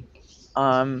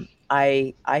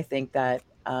 I think that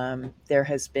there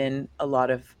has been a lot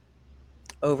of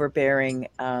overbearing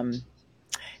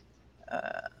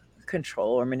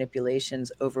control or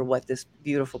manipulations over what this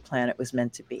beautiful planet was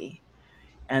meant to be,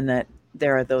 and that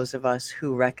there are those of us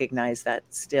who recognize that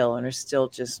still and are still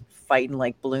just fighting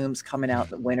like blooms coming out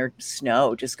in the winter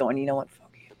snow, just going, you know what,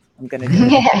 fuck you, I'm gonna do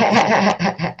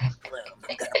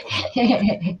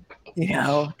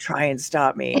it. Try and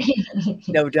stop me.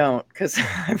 No, don't, because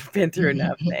I've been through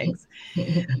enough things.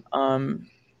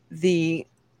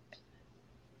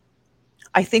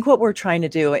 I think what we're trying to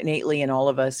do innately in all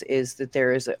of us is that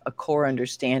there is a core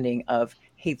understanding of,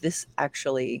 hey, this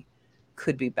actually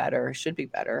could be better, should be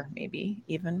better, maybe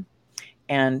even.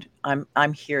 And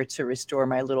I'm here to restore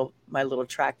my little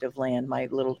tract of land, my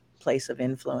little place of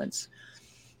influence.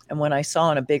 And when I saw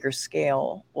on a bigger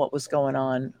scale what was going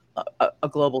on, a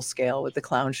global scale with the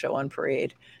clown show on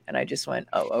parade, and I just went,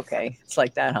 oh, okay, it's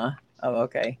like that, huh? Oh,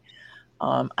 okay.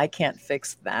 I can't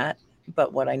fix that.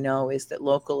 But what I know is that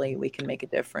locally we can make a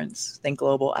difference. Think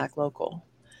global, act local.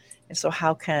 And so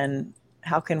how can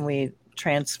we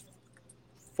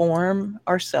transform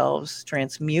ourselves,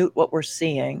 transmute what we're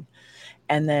seeing,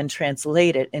 and then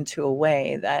translate it into a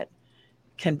way that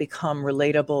can become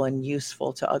relatable and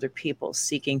useful to other people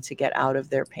seeking to get out of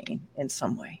their pain in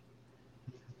some way?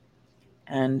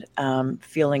 And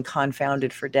feeling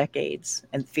confounded for decades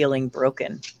and feeling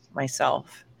broken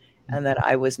myself, and that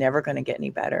I was never going to get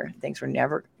any better. Things were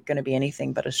never going to be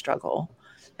anything but a struggle.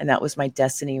 And that was my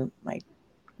destiny, my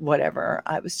whatever.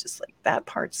 I was just like, that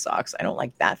part sucks. I don't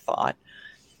like that thought.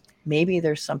 Maybe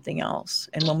there's something else.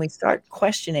 And when we start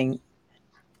questioning,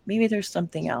 maybe there's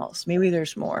something else, maybe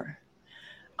there's more,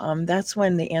 that's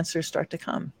when the answers start to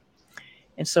come.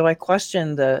 And so I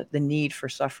question the need for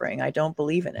suffering. I don't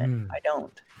believe in it. I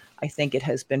don't. I think it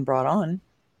has been brought on.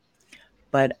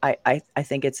 But I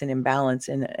think it's an imbalance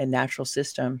in a natural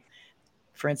system.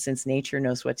 For instance, nature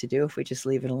knows what to do if we just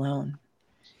leave it alone.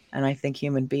 And I think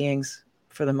human beings,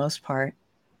 for the most part,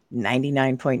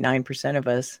 99.9% of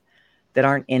us that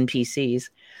aren't NPCs,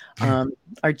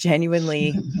 are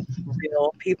genuinely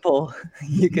real people.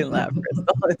 You can laugh, Crystal.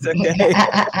 It's okay.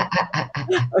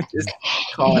 I'm just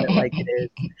calling it like it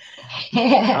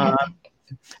is.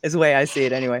 Is the way I see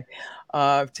it anyway.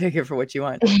 Take it for what you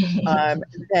want.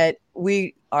 That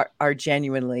we are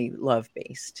genuinely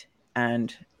love-based,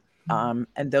 and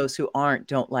those who aren't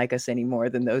don't like us any more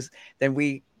than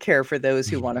we care for those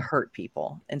who want to hurt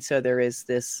people. And so there is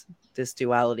this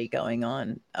duality going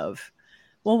on of,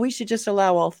 well, we should just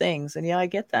allow all things. And yeah, I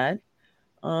get that.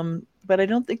 But I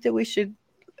don't think that we should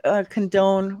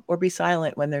condone or be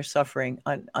silent when there's suffering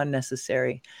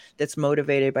unnecessary that's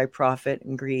motivated by profit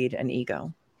and greed and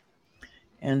ego.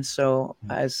 And so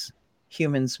as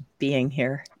humans being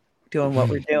here, doing what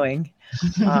we're doing.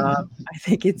 I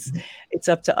think it's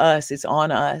up to us. It's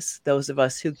on us, those of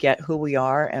us who get who we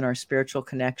are and our spiritual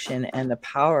connection and the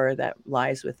power that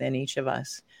lies within each of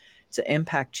us to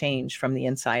impact change from the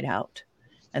inside out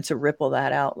and to ripple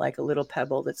that out like a little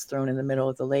pebble that's thrown in the middle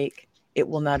of the lake. It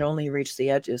will not only reach the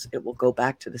edges, it will go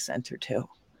back to the center too.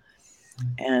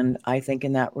 And I think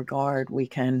in that regard, we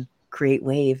can create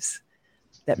waves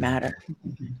that matter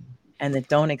and that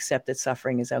don't accept that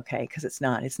suffering is okay, because it's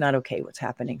not okay what's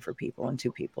happening for people and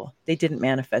to people. They didn't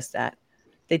manifest that.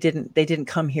 They didn't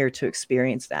come here to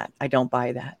experience that. I don't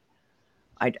buy that.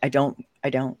 I don't.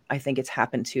 I think it's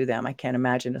happened to them. I can't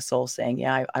imagine a soul saying,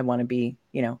 yeah, I want to be,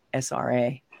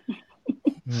 SRA.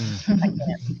 I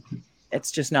can't.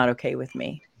 It's just not okay with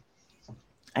me.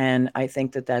 And I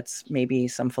think that that's maybe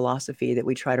some philosophy that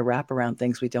we try to wrap around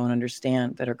things we don't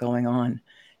understand that are going on,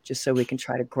 just so we can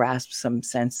try to grasp some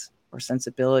sense or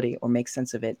sensibility or make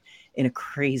sense of it in a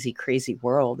crazy, crazy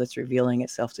world that's revealing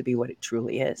itself to be what it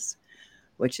truly is,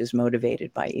 which is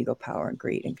motivated by ego, power, and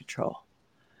greed and control.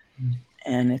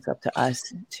 And it's up to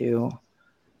us to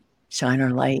shine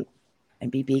our light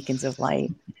and be beacons of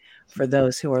light for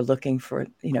those who are looking for,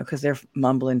 because they're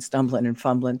mumbling, stumbling, and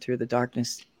fumbling through the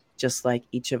darkness, just like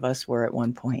each of us were at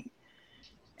one point.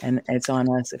 And it's on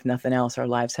us, if nothing else, our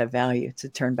lives have value, to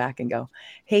turn back and go,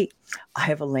 hey, I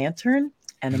have a lantern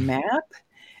and a map,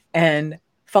 and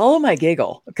follow my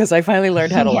giggle, because I finally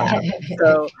learned how to laugh.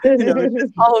 So,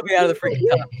 just follow me out of the freaking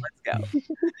tunnel. Let's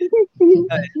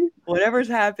go. Whatever's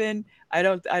happened, I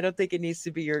don't think it needs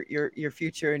to be your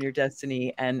future and your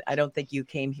destiny. And I don't think you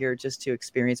came here just to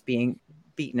experience being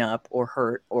beaten up or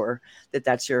hurt, or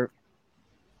that's your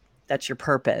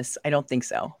purpose. I don't think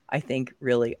so. I think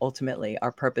really ultimately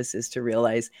our purpose is to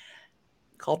realize,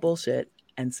 call bullshit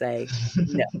and say,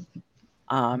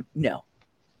 no,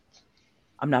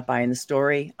 I'm not buying the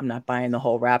story. I'm not buying the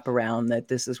whole wraparound that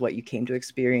this is what you came to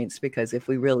experience. Because if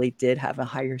we really did have a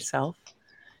higher self,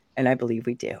 and I believe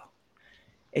we do,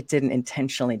 it didn't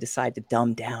intentionally decide to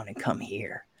dumb down and come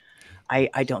here.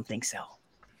 I don't think so.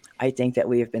 I think that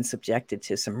we have been subjected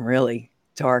to some really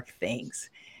dark things.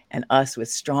 And us with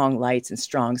strong lights and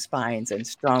strong spines and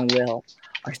strong will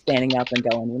are standing up and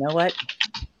going, you know what?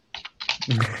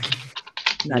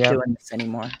 Not doing this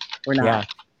anymore. We're not.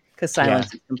 Because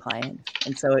silence is compliant.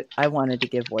 And so I wanted to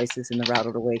give voices in the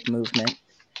Rattled Awake movement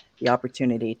the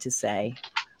opportunity to say,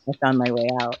 I found my way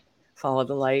out. Follow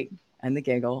the light and the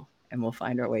giggle, and we'll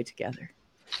find our way together.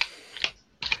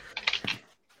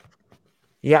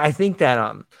 Yeah, I think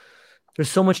that there's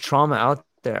so much trauma out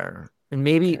there. And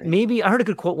maybe I heard a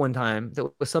good quote one time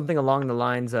that was something along the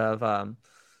lines of,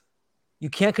 you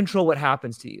can't control what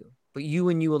happens to you, but you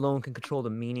and you alone can control the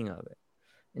meaning of it.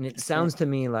 And it sounds to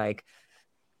me like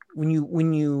when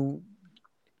you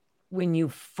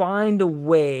find a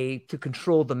way to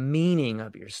control the meaning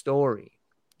of your story,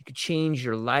 you can change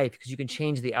your life, because you can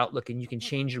change the outlook and you can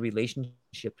change your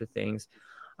relationship to things.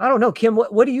 I don't know, Kim,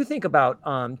 what do you think about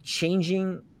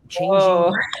changing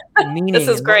meaning? This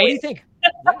is great. What do you think?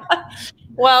 Yeah.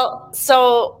 Well,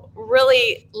 so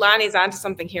really, Lonnie's onto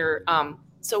something here.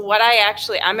 So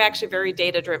I'm actually very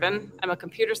data driven. I'm a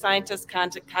computer scientist,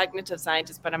 cognitive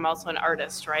scientist, but I'm also an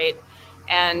artist, right?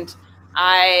 And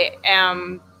I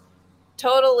am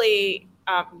totally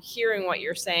hearing what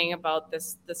you're saying about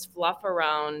this fluff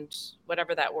around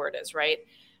whatever that word is, right?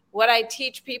 What I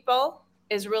teach people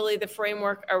is really the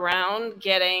framework around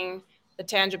getting the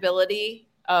tangibility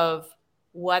of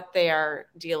what they are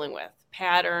dealing with.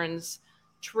 Patterns,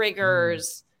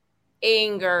 triggers,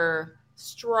 anger,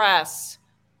 stress,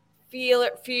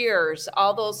 fears,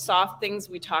 all those soft things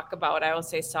we talk about. I always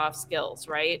say soft skills,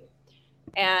 right?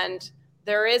 And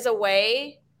there is a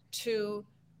way to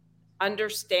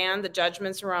understand the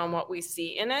judgments around what we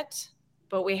see in it,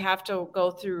 but we have to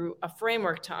go through a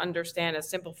framework to understand, a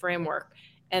simple framework,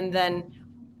 and then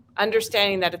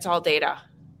understanding that it's all data.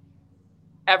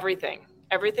 Everything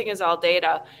is all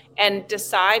data, and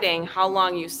deciding how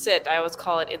long you sit. I always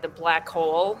call it in the black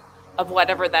hole of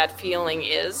whatever that feeling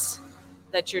is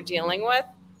that you're dealing with.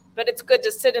 But it's good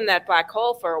to sit in that black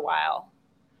hole for a while.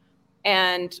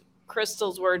 And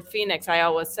Crystal's word phoenix, I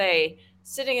always say,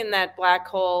 sitting in that black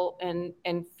hole and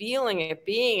feeling it,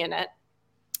 being in it,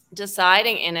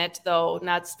 deciding in it, though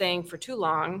not staying for too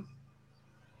long,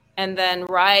 and then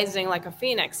rising like a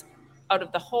phoenix out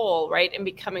of the hole, right, and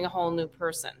becoming a whole new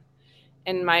person.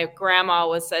 And my grandma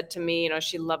always said to me,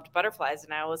 she loved butterflies,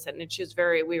 and I always said, and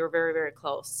we were very, very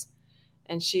close.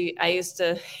 And I used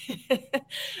to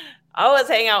always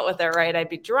hang out with her, right? I'd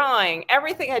be drawing.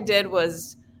 Everything I did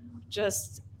was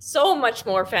just so much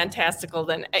more fantastical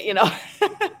than,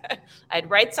 I'd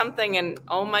write something and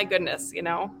oh my goodness, you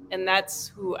know, and that's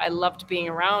who I loved being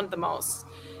around the most.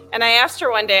 And I asked her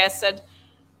one day, I said,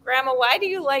 Grandma, why do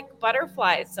you like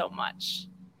butterflies so much?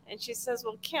 And she says,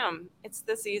 well, Kim, it's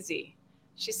this easy.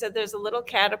 She said, there's a little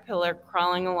caterpillar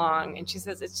crawling along. And she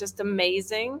says, it's just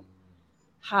amazing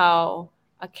how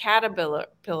a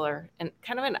caterpillar and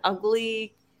kind of an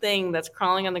ugly thing that's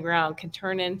crawling on the ground can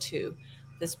turn into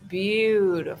this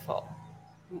beautiful,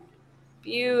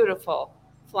 beautiful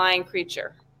flying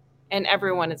creature. And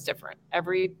everyone is different.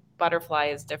 Every butterfly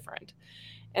is different.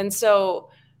 And so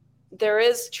there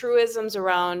is truisms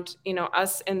around, you know,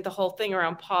 us, and the whole thing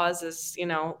around pause is, you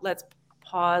know, let's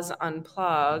pause,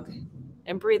 unplug,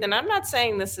 and breathe. And I'm not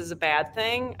saying this is a bad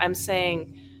thing. I'm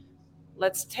saying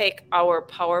let's take our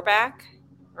power back,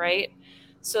 right?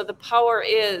 So the power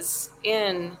is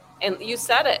in, and you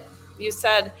said it. You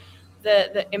said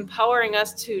the empowering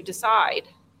us to decide,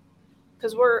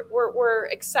 because we're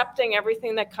accepting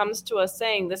everything that comes to us,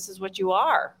 saying this is what you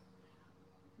are,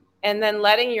 and then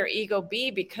letting your ego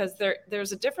be, because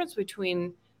there's a difference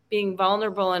between being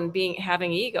vulnerable and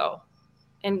having ego.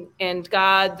 And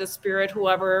God, the Spirit,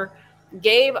 whoever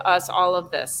gave us all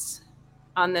of this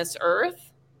on this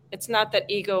earth, it's not that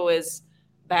ego is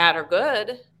bad or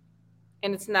good,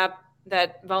 and it's not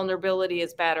that vulnerability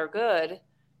is bad or good.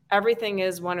 Everything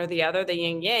is one or the other, the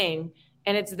yin yang,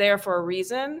 and it's there for a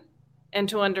reason. And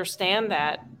to understand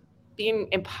that, being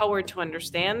empowered to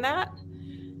understand that,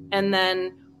 and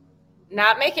then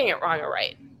not making it wrong or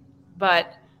right,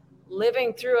 but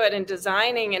living through it and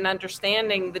designing and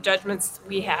understanding the judgments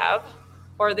we have,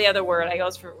 or the other word I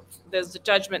goes for, there's the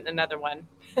judgment and another one,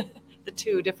 the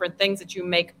two different things that you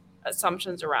make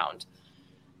assumptions around.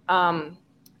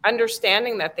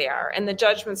 Understanding that they are, and the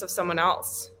judgments of someone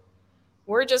else.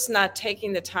 We're just not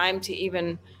taking the time to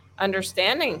even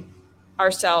understanding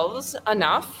ourselves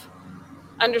enough,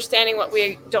 understanding what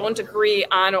we don't agree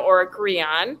on or agree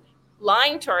on,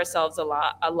 lying to ourselves a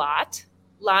lot,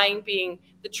 lying being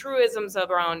the truisms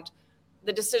around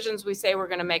the decisions we say we're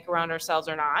going to make around ourselves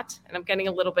or not. And I'm getting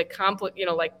a little bit complicated, you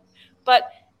know, like,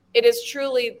 but it is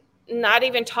truly not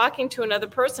even talking to another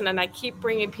person. And I keep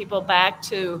bringing people back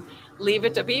to Leave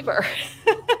It to Beaver.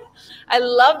 I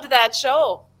loved that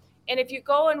show. And if you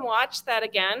go and watch that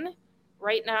again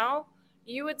right now,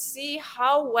 you would see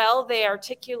how well they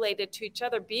articulated to each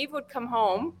other. Beav would come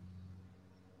home,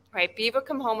 right? Beav would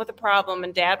come home with a problem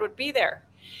and Dad would be there.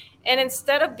 And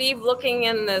instead of Beav looking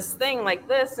in this thing like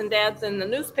this and Dad's in the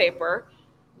newspaper,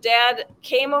 Dad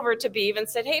came over to Beav and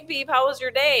said, hey, Beav, how was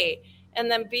your day? And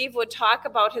then Beav would talk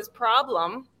about his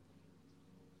problem.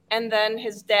 And then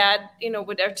his dad, you know,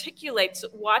 would articulate. So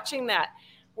watching that,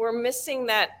 we're missing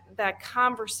that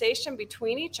conversation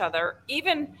between each other.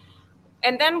 Even,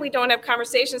 and then we don't have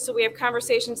conversations. So we have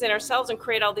conversations in ourselves and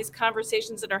create all these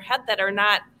conversations in our head that are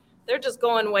not, they're just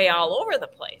going way all over the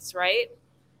place, right?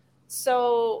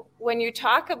 So when you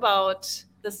talk about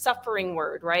the suffering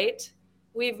word, right?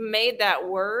 We've made that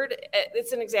word,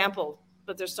 it's an example,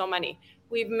 but there's so many.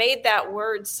 We've made that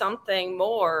word something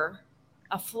more,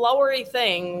 a flowery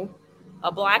thing,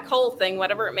 a black hole thing,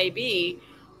 whatever it may be,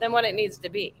 than what it needs to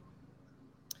be.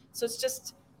 So it's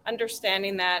just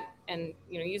understanding that, and,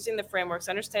 you know, using the frameworks,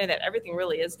 understanding that everything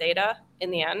really is data in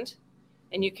the end,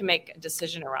 and you can make a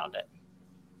decision around it.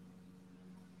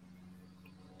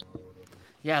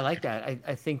 Yeah, I like that.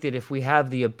 I think that if we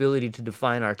have the ability to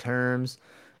define our terms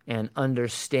and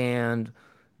understand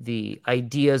the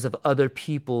ideas of other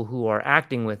people who are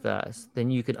acting with us,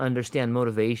 then you can understand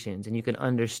motivations and you can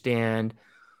understand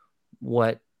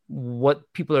what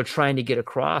people are trying to get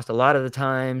across. A lot of the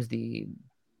times the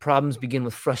problems begin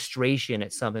with frustration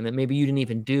at something that maybe you didn't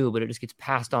even do, but it just gets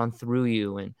passed on through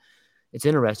you. And it's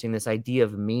interesting, this idea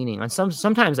of meaning. And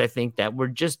sometimes I think that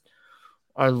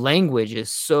our language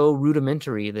is so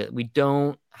rudimentary that we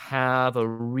don't have a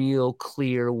real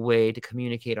clear way to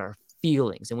communicate our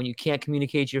feelings. And when you can't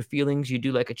communicate your feelings, you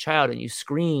do like a child and you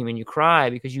scream and you cry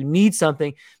because you need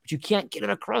something, but you can't get it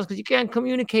across because you can't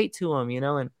communicate to them, you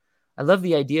know? And I love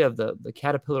the idea of the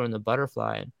caterpillar and the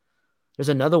butterfly. And there's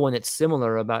another one that's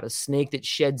similar about a snake that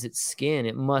sheds its skin.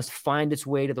 It must find its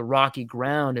way to the rocky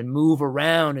ground and move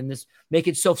around and this make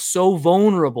itself so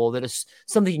vulnerable that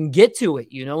something can get to it,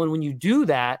 you know? And when you do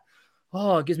that,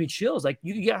 oh, it gives me chills. Like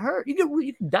you can get hurt. You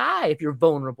can die if you're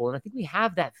vulnerable. And I think we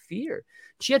have that fear.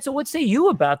 Chiet, so what say you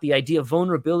about the idea of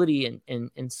vulnerability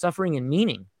and suffering and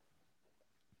meaning?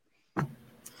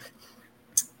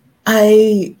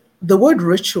 The word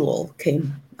ritual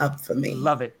came up for me.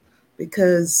 Love it.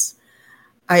 Because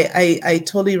I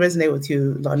totally resonate with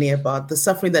you, Lonnie, about the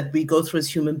suffering that we go through as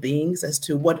human beings, as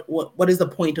to what is the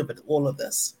point of it, all of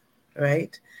this,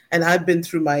 right? And I've been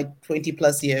through my 20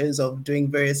 plus years of doing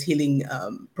various healing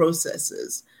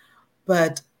processes.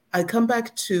 But I come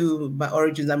back to my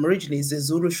origins. I'm originally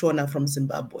Zulu Shona from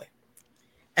Zimbabwe.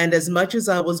 And as much as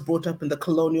I was brought up in the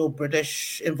colonial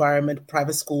British environment,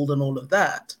 private school, and all of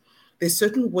that, there's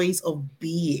certain ways of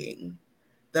being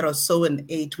that are so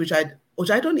innate, which I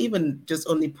don't even just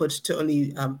only put to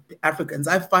only Africans.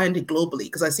 I find it globally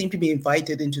because I seem to be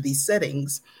invited into these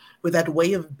settings where that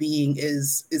way of being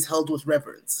is held with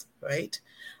reverence, right?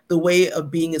 The way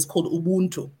of being is called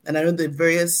Ubuntu, and I know that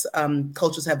various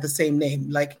cultures have the same name,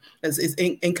 like as is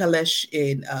Enkalesh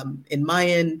in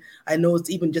Mayan. I know it's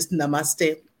even just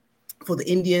Namaste for the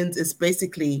Indians. It's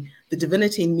basically the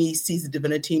divinity in me sees the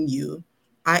divinity in you.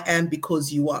 I am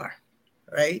because you are,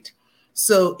 right?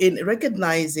 So in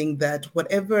recognizing that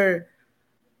whatever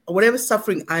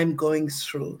suffering I'm going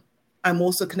through, I'm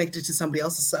also connected to somebody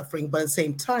else's suffering, but at the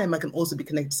same time, I can also be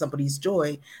connected to somebody's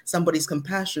joy, somebody's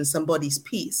compassion, somebody's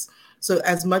peace. So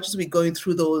as much as we're going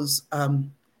through those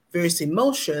various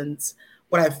emotions,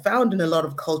 what I've found in a lot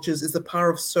of cultures is the power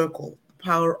of circle, the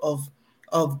power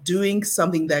of doing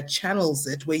something that channels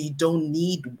it where you don't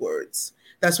need words.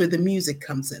 That's where the music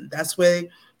comes in. That's where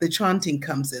the chanting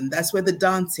comes in. That's where the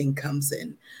dancing comes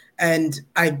in. And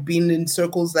I've been in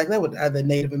circles like that with other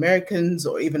Native Americans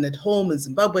or even at home in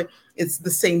Zimbabwe. It's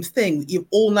the same thing. You have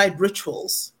all-night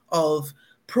rituals of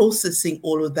processing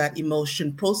all of that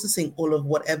emotion, processing all of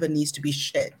whatever needs to be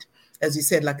shed, as you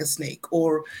said, like a snake,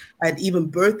 or and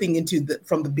even birthing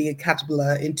from the being a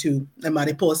caterpillar into a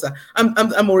mariposa.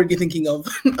 I'm already thinking of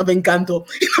Encanto.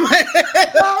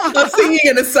 I'm singing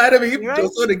in the side of me, Right.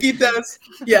 so the guitars.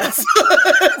 Yes.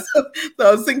 So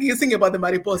I was singing about the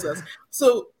mariposas.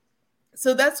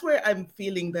 So that's where I'm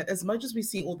feeling that as much as we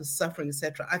see all the suffering,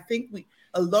 etc., I think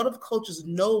a lot of cultures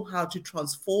know how to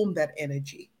transform that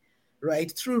energy,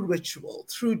 right? Through ritual,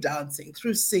 through dancing,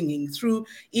 through singing, through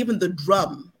even the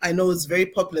drum. I know it's very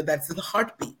popular. That's the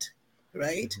heartbeat,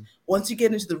 right? Mm-hmm. Once you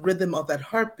get into the rhythm of that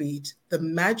heartbeat, the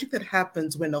magic that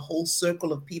happens when a whole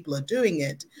circle of people are doing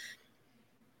it,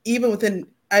 even within,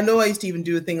 I know I used to even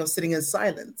do a thing of sitting in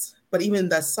silence, but even in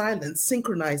that silence,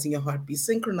 synchronizing your heartbeat,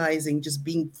 synchronizing just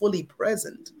being fully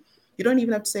present. You don't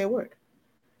even have to say a word.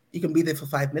 You can be there for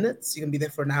 5 minutes, you can be there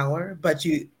for an hour,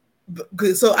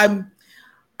 so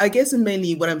I guess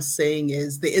mainly what I'm saying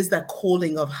is there is that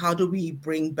calling of how do we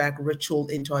bring back ritual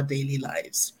into our daily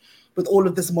lives? With all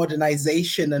of this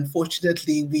modernization,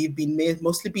 unfortunately, we've been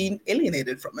mostly being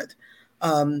alienated from it.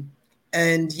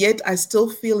 And yet I still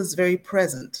feel it's very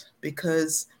present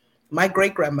because my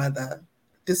great-grandmother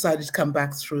decided to come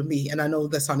back through me. And I know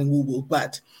that's sounding woo-woo,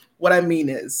 but what I mean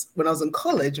is when I was in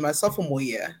college, my sophomore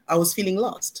year, I was feeling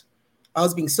lost. I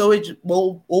was being so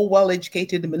well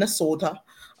educated in Minnesota,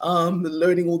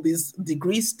 learning all these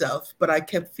degree stuff, but I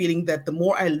kept feeling that the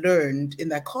more I learned in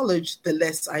that college, the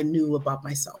less I knew about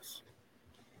myself.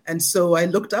 And so I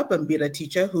looked up and met a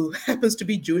teacher who happens to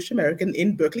be Jewish American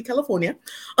in Berkeley, California.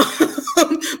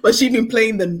 But she'd been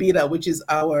playing the mbira, which is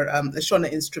our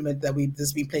Shona instrument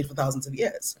that's been played for thousands of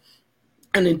years.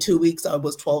 And in 2 weeks, I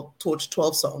was taught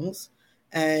 12 songs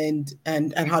and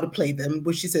how to play them,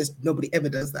 which she says nobody ever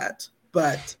does that.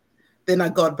 But then I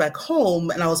got back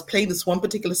home and I was playing this one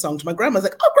particular song to my grandma. I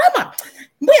was like, oh, grandma,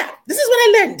 yeah, this is what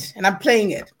I learned. And I'm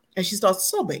playing it. And she starts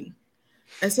sobbing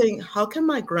and saying, how can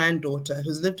my granddaughter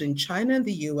who's lived in China and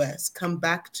the US come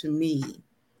back to me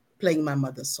playing my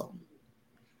mother's song?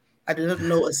 I didn't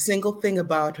know a single thing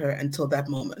about her until that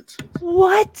moment.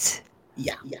 What?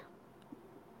 Yeah.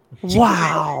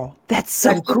 Wow, that's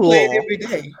so cool. Play it every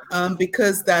day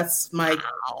because that's my.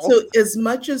 Wow. So as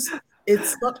much as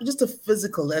it's not just a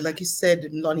physical, like you said,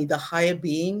 Lonnie, the higher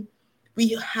being, we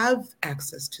have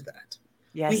access to that.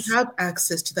 Yes. We have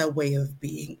access to that way of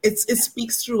being. It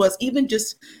speaks through us, even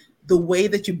just the way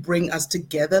that you bring us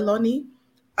together, Lonnie.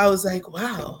 I was like,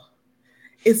 wow,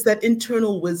 it's that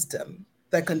internal wisdom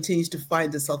that continues to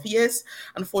find itself. Yes,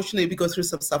 unfortunately, we go through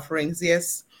some sufferings.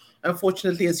 Yes,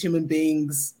 unfortunately, as human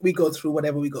beings, we go through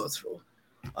whatever we go through.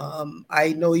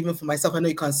 I know even for myself, I know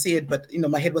you can't see it, but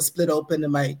my head was split open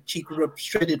and my cheek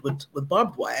shredded with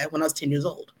barbed wire when I was 10 years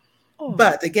old. Oh.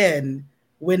 But again,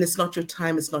 when it's not your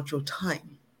time, it's not your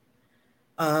time.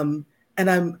 And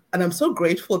I'm so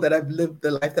grateful that I've lived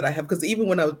the life that I have, because even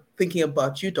when I was thinking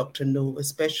about you, Dr. No,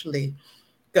 especially,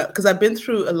 because I've been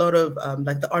through a lot of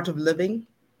like the art of living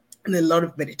and a lot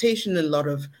of meditation and a lot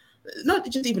of, not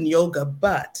just even yoga,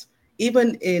 but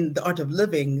even in the art of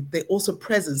living, they also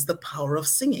presence the power of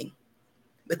singing.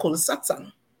 They call it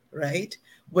satsang, right?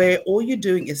 Where all you're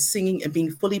doing is singing and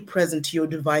being fully present to your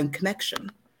divine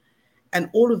connection. And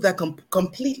all of that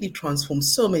completely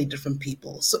transforms so many different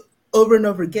people. So over and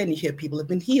over again, you hear people have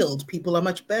been healed, people are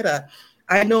much better.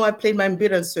 I know I played my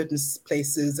mbira in certain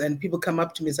places, and people come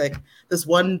up to me. It's like this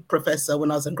one professor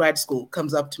when I was in grad school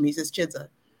comes up to me, says, Chidza,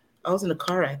 I was in a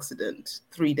car accident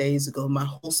 3 days ago. My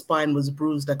whole spine was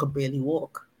bruised. I could barely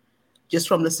walk. Just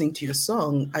from listening to your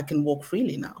song, I can walk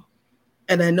freely now.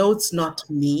 And I know it's not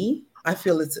me. I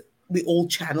feel it's we all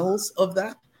channels of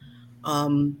that. I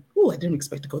didn't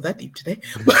expect to go that deep today.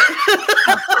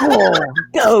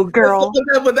 Go girl.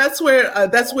 But that's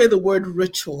where the word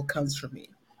ritual comes from me.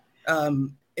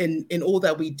 In all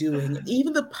that we're doing,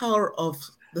 even the power of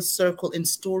the circle in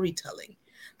storytelling.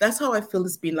 That's how I feel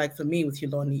it's been like for me with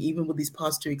Yolani, even with these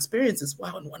past 2 experiences.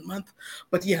 Wow, in 1 month.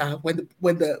 But yeah, when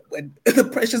the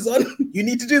pressure's on, you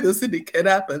need to do this, and it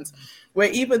happens. Where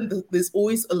even there's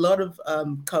always a lot of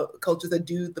cultures that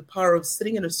do the power of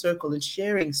sitting in a circle and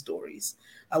sharing stories.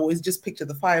 I always just picture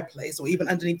the fireplace or even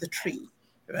underneath the tree,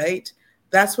 right?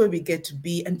 That's where we get to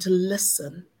be and to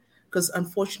listen. Because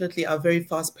unfortunately, our very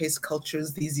fast-paced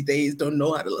cultures these days don't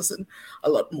know how to listen a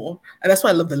lot more. And that's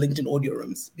why I love the LinkedIn audio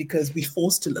rooms, because we're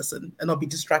forced to listen and not be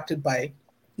distracted by,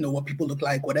 what people look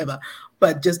like, whatever,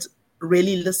 but just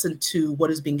really listen to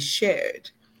what is being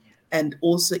shared. And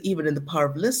also, even in the power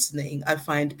of listening, I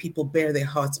find people bare their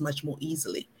hearts much more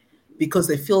easily because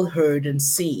they feel heard and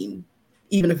seen,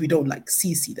 even if we don't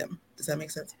see them. Does that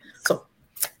make sense? So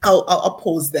I'll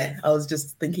pause there. I was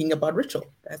just thinking about ritual.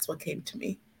 That's what came to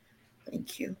me.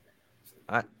 Thank you.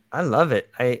 I love it.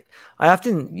 I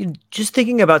often just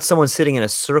thinking about someone sitting in a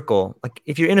circle, like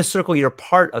if you're in a circle, you're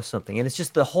part of something. And it's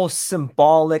just the whole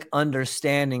symbolic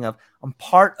understanding of I'm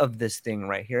part of this thing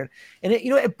right here. And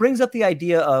it brings up the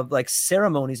idea of like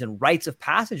ceremonies and rites of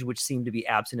passage, which seem to be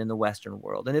absent in the Western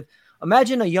world. And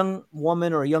imagine a young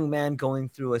woman or a young man going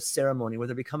through a ceremony where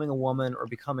they're becoming a woman or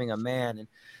becoming a man. And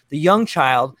the young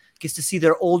child gets to see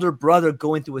their older brother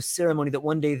going through a ceremony that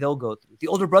one day they'll go through. The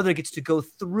older brother gets to go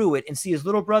through it and see his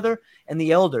little brother and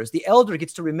the elders. The elder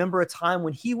gets to remember a time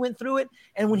when he went through it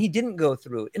and when he didn't go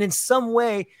through it. And in some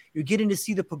way, you're getting to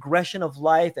see the progression of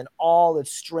life and all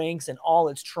its strengths and all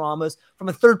its traumas from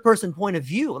a third person point of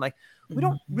view. And we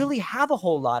don't really have a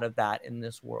whole lot of that in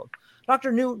this world.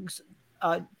 Dr. Nukes,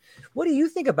 what do you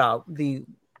think about the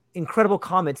incredible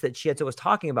comments that Chietza was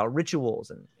talking about,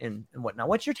 rituals and whatnot?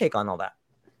 What's your take on all that?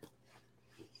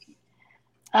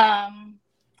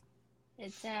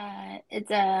 It's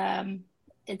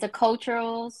a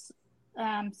cultural,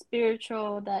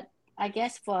 spiritual that I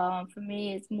guess for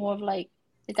me it's more of like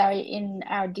it's in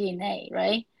our DNA,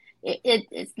 right?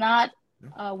 It's not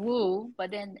woo,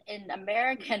 but then in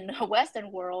American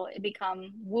Western world it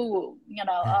become woo.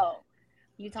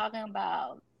 You talking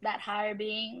about that higher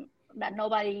being that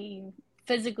nobody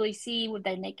physically see with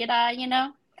their naked eye,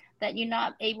 that you're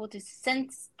not able to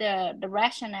sense the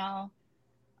rationale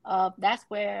of. That's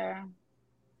where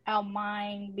our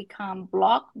mind become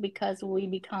blocked because we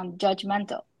become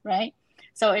judgmental, right?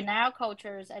 So in our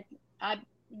cultures, I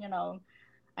know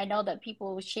that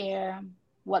people share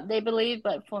what they believe,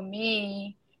 but for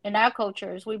me, in our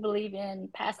cultures, we believe in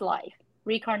past life,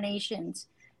 reincarnations,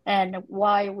 and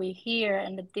why we're here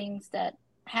and the things that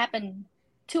happen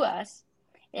to us,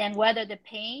 and whether the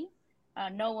pain,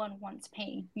 no one wants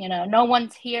pain. No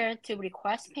one's here to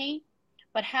request pain,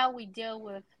 but how we deal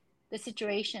with the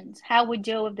situations, how we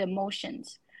deal with the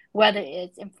emotions, whether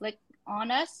it's inflict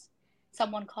on us,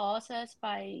 someone calls us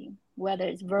by whether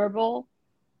it's verbal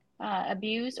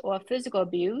abuse or physical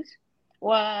abuse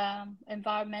or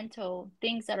environmental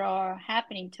things that are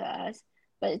happening to us,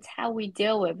 but it's how we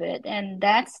deal with it. And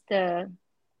that's the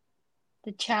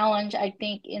challenge, I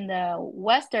think, in the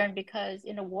Western, because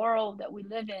in the world that we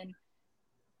live in,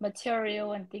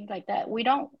 material and things like that, we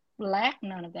don't lack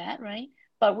none of that, right?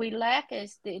 But we lack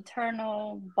is the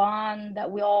eternal bond that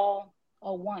we all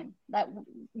are one. That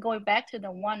going back to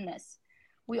the oneness,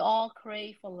 we all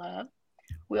crave for love.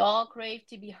 We all crave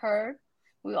to be heard.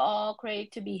 We all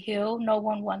crave to be healed. No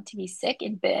one wants to be sick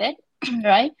in bed,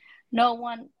 right? No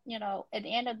one, at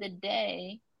the end of the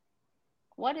day,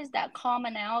 what is that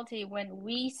commonality? When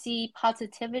we see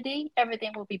positivity,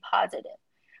 everything will be positive.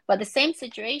 But the same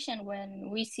situation, when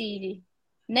we see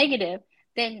negative,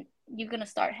 then you're going to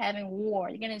start having war.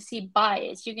 You're going to see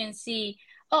bias. You're going to see,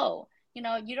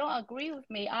 you don't agree with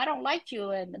me. I don't like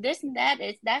you. And this and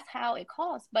that's how it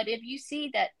calls. But if you see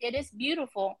that it is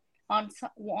beautiful on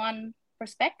one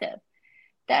perspective,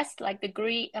 that's like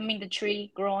the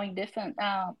tree growing different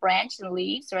branches and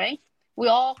leaves, right? We're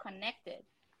all connected.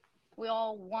 We're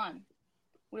all one.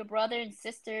 We're brothers and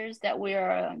sisters, that we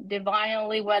are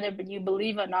divinely, whether you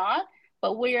believe or not,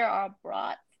 but we are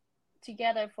brought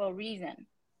together for a reason.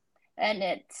 And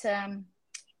it's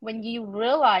when you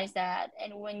realize that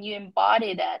and when you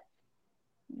embody that,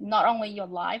 not only your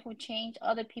life will change,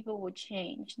 other people will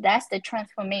change. That's the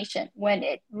transformation, when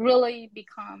it really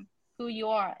becomes who you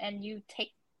are and you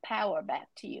take power back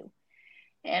to you.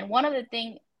 And one of the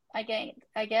things, I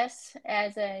guess,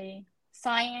 as a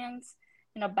science,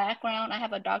 background, I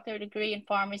have a doctorate degree in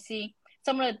pharmacy.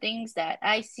 Some of the things that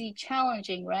I see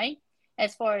challenging, right,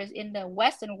 as far as in the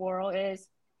Western world, is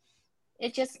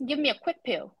it just give me a quick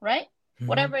pill, right? Mhm.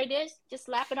 Whatever it is, just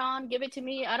slap it on, give it to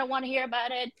me. I don't want to hear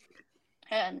about it.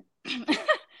 And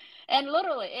and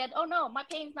literally, oh no, my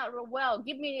pain's not real well.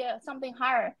 Give me something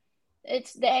higher.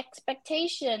 It's the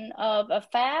expectation of a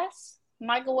fast,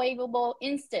 microwavable,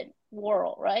 instant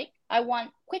world, right? I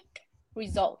want quick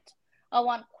result. I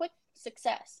want quick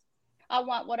success. I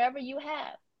want whatever you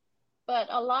have. But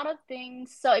a lot of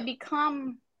things, so it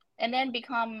become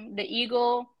the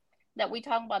ego that we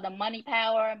talk about, the money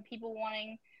power and people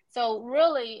wanting. So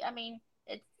really, I mean,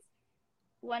 it's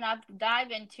when I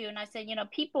dive into and I say,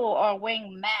 people are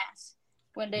wearing masks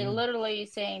when they're literally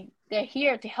saying they're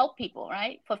here to help people,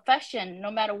 right? Profession,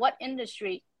 no matter what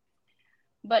industry.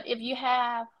 But if you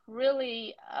have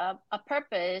really a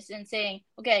purpose in saying,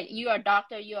 okay, you are a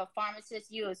doctor, you are a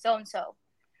pharmacist, you are so-and-so.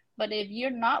 But if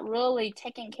you're not really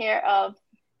taking care of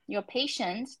your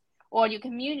patients or your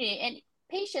community, and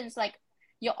patients, like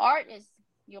your art is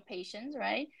your patients,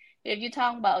 right? If you're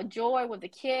talking about joy with the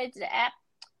kids, the app,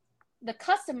 the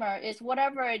customer is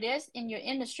whatever it is in your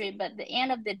industry. But at the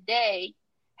end of the day,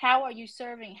 how are you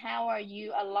serving? How are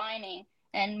you aligning?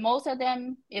 And most of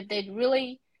them, if they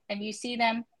really, and you see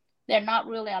them, they're not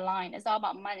really aligned. It's all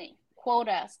about money,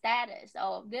 quota, status,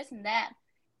 oh, this and that.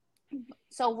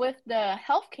 So with the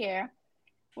healthcare,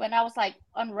 when I was like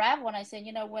unraveled, I said,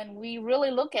 when we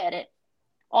really look at it,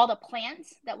 all the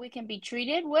plants that we can be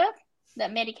treated with,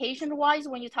 that medication wise,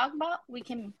 when you talk about, we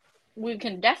can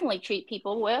definitely treat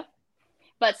people with.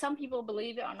 But some people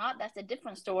believe it or not, that's a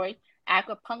different story.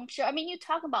 Acupuncture. I mean, you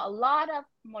talk about a lot of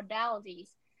modalities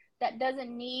that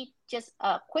doesn't need just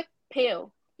a quick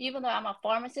pill, even though I'm a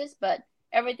pharmacist, but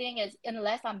everything is,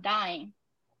 unless I'm dying.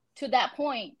 To that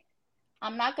point,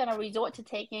 I'm not going to resort to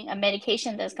taking a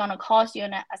medication that's going to cause you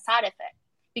a side effect,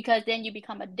 because then you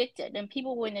become addicted. And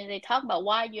people, when they talk about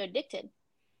why you're addicted,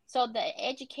 so the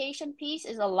education piece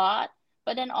is a lot,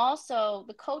 but then also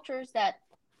the cultures that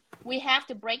we have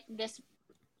to break this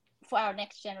for our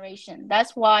next generation.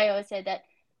 That's why I would say that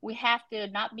we have to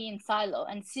not be in silo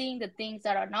and seeing the things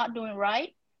that are not doing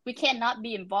right. We cannot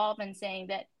be involved in saying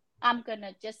that I'm going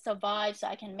to just survive so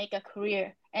I can make a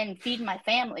career and feed my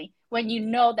family when you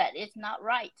know that it's not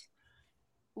right.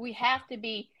 We have to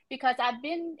be, because I've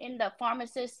been in the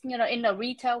pharmacist, in the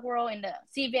retail world, in the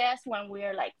CVS, when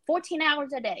we're like 14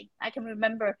 hours a day. I can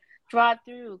remember drive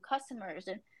through customers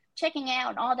and checking out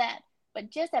and all that. But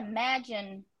just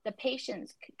imagine the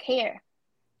patient's care.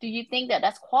 Do you think that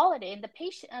that's quality? And the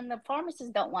patient and the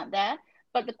pharmacists don't want that.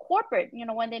 But the corporate,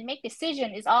 when they make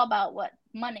decision, is all about what?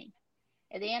 Money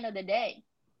at the end of the day.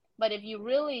 But if you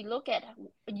really look at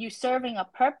you serving a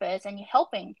purpose and you're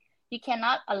helping, you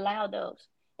cannot allow those.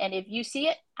 And if you see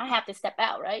it, I have to step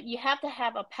out, right? You have to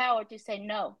have a power to say,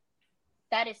 no,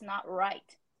 that is not right.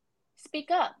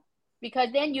 Speak up,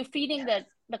 because then you're feeding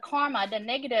the karma, the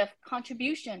negative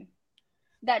contribution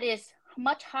that is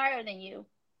much higher than you,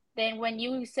 than when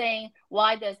you saying,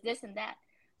 why does this and that?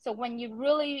 So when you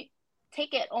really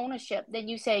take it ownership, then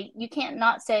you say, you can't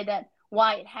not say that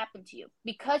why it happened to you,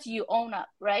 because you own up,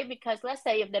 right? Because let's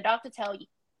say if the doctor tell you,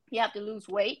 you have to lose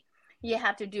weight, you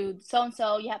have to do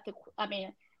so-and-so, you have to,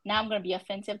 now I'm going to be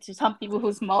offensive to some people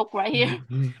who smoke right here.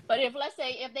 But if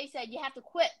they said you have to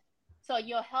quit, so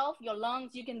your health, your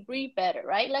lungs, you can breathe better,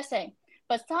 right? Let's say.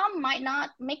 But some might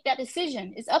not make that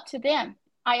decision. It's up to them.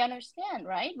 I understand,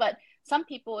 right? But some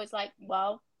people, it's like,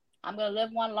 well, I'm going to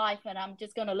live one life and I'm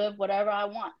just going to live whatever I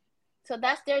want. So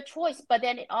that's their choice. But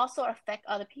then it also affects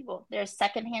other people. There's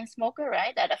secondhand smoker,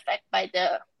 right? That affect by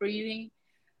the breathing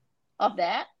of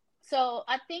that. So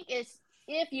I think it's,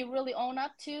 if you really own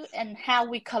up to, and how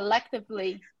we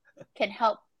collectively can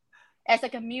help as a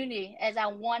community, as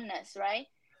our oneness, right?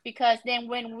 Because then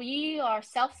when we are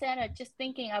self-centered, just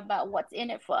thinking about what's in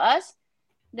it for us,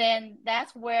 then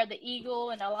that's where the ego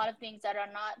and a lot of things that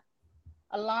are not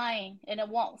aligned, and it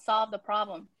won't solve the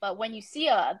problem. But when you see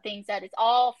things that it's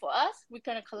all for us, we're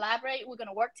going to collaborate, we're going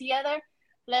to work together,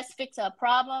 let's fix a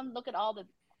problem, look at all the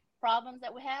problems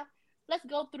that we have, let's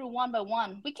go through one by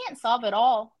one. We can't solve it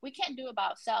all, we can't do it by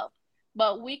ourselves,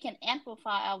 but we can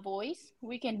amplify our voice,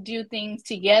 we can do things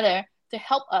together to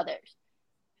help others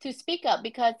to speak up,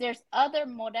 because there's other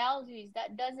modalities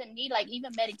that doesn't need, like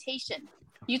even meditation.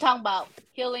 You talk about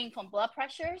healing from blood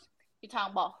pressures, you're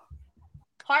talking about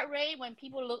heart rate when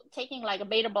people look taking like a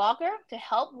beta blocker to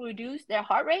help reduce their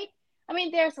heart rate. I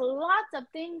mean, there's lots of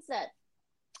things that,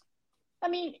 I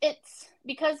mean, it's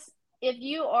because if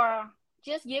you are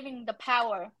just giving the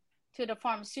power to the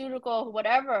pharmaceutical,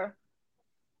 whatever,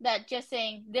 that just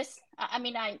saying this, I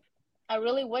mean, I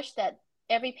really wish that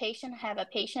every patient have a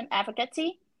patient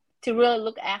advocacy to really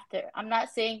look after. I'm not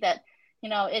saying that, you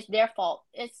know, it's their fault.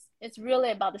 It's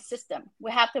really about the system.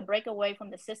 We have to break away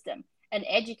from the system and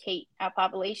educate our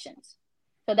populations.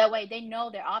 So that way they know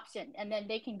their option and then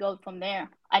they can go from there.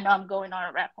 I know I'm going on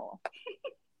a rat hole.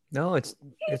 No, it's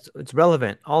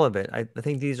relevant, all of it. I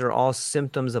think these are all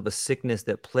symptoms of a sickness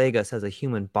that plague us as a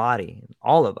human body,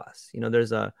 all of us. You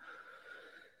know,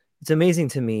 it's amazing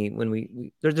to me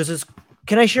when there's this.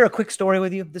 Can I share a quick story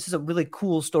with you? This is a really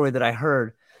cool story that I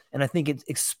heard, and I think it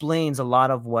explains a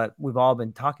lot of what we've all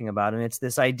been talking about. And it's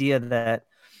this idea that,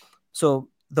 so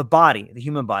the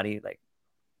human body, like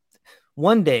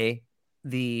one day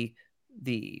the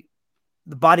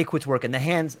body quits working. The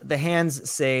hands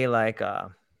say like, let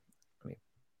me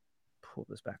pull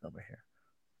this back over here.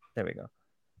 There we go.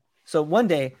 So one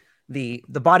day the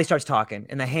body starts talking,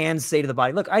 and the hands say to the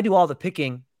body, look, I do all the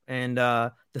picking, and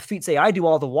the feet say, I do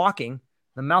all the walking.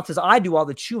 The mouth says, I do all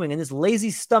the chewing, and this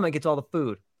lazy stomach gets all the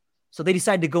food. So they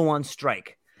decide to go on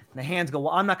strike. And the hands go,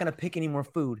 well, I'm not going to pick any more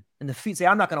food. And the feet say,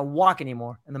 I'm not going to walk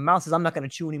anymore. And the mouth says, I'm not going to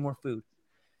chew any more food.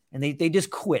 And they just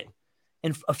quit.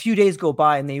 And a few days go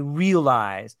by, and they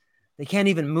realize they can't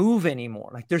even move anymore.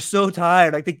 Like, they're so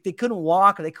tired. Like, they couldn't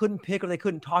walk, or they couldn't pick, or they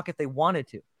couldn't talk if they wanted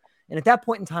to. And at that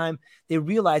point in time, they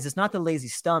realize it's not the lazy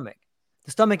stomach.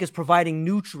 The stomach is providing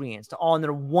nutrients to all in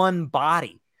their one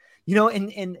body. You know,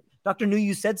 and Dr. New,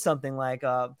 you said something like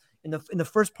in the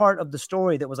first part of the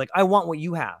story that was like, I want what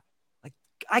you have. Like,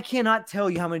 I cannot tell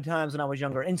you how many times when I was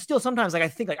younger, and still sometimes like I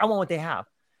think like I want what they have.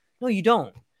 No, you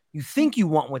don't. You think you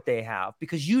want what they have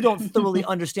because you don't thoroughly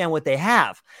understand what they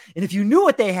have. And if you knew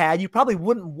what they had, you probably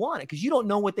wouldn't want it because you don't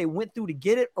know what they went through to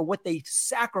get it or what they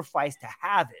sacrificed to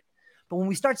have it. But when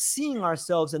we start seeing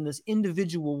ourselves in this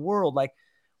individual world, like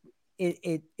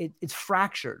it's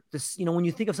fractured. This, you know, when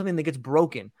you think of something that gets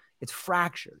broken, it's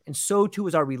fractured. And so too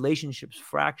is our relationships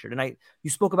fractured. And you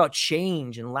spoke about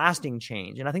change and lasting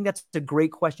change. And I think that's a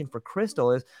great question for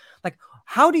Crystal is like,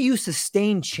 how do you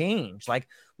sustain change? Like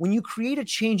when you create a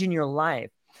change in your life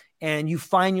and you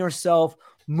find yourself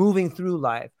moving through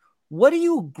life, what do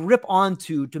you grip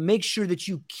onto to make sure that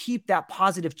you keep that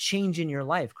positive change in your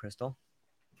life, Crystal?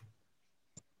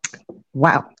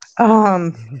 Wow.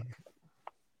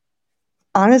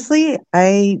 Honestly,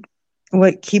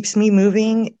 what keeps me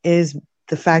moving is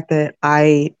the fact that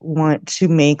I want to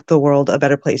make the world a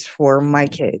better place for my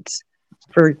kids,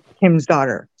 for Kim's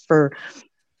daughter, for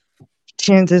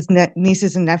Chance's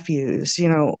nieces and nephews, you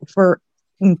know, for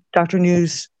Dr.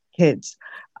 New's kids.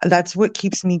 That's what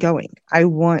keeps me going. I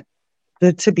want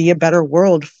it to be a better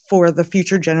world for the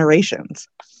future generations.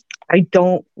 I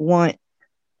don't want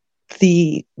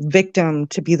the victim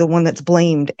to be the one that's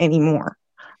blamed anymore.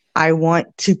 I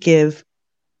want to give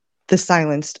the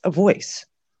silenced a voice.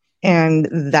 And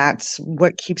that's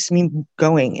what keeps me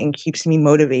going and keeps me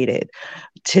motivated.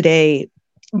 Today,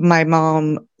 my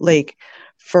mom, like,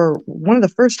 for one of the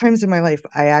first times in my life,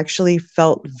 I actually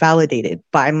felt validated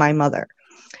by my mother.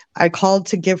 I called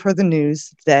to give her the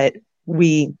news that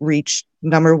we reached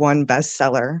 #1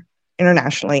 bestseller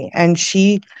internationally. And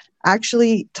she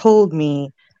actually told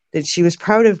me that she was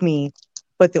proud of me.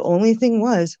 But the only thing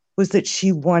was that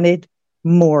she wanted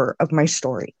more of my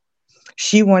story.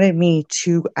 She wanted me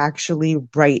to actually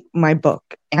write my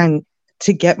book and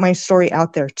to get my story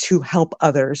out there to help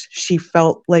others. She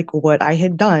felt like what I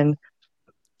had done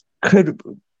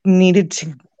needed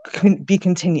to be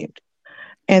continued.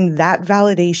 And that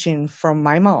validation from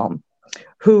my mom,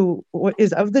 who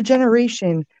is of the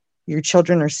generation, your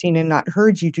children are seen and not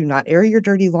heard. You do not air your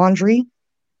dirty laundry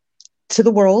to the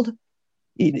world.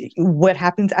 What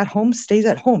happens at home stays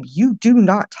at home. You do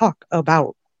not talk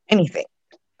about anything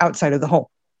outside of the home.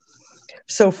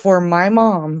 So for my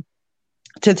mom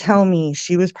to tell me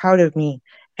she was proud of me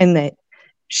and that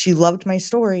she loved my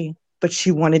story, but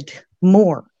she wanted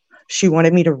more. She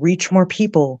wanted me to reach more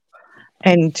people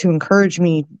and to encourage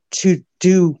me to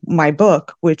do my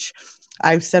book, which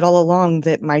I've said all along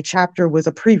that my chapter was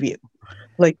a preview,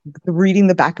 like reading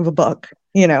the back of a book,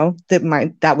 you know,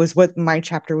 that was what my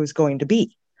chapter was going to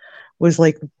be, was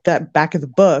like that back of the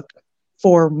book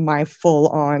for my full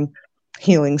on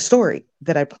healing story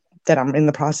that I'm in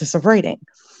the process of writing.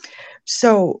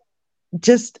 So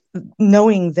just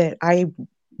knowing that I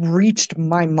reached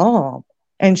my mom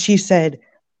and she said,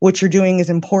 what you're doing is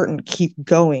important, keep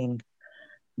going.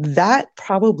 that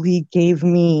probably gave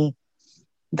me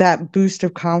that boost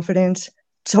of confidence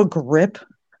to grip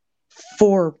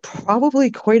for probably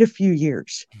quite a few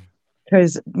years.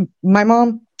 Because my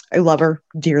mom, I love her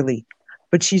dearly,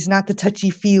 but she's not the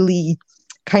touchy-feely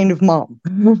kind of mom.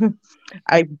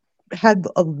 I had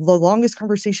the longest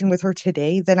conversation with her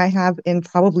today than I have in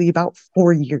probably about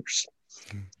 4 years.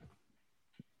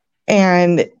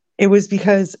 And it was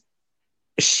because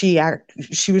she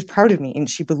was proud of me and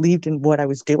she believed in what I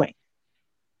was doing.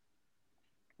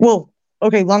 Well,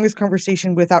 okay, longest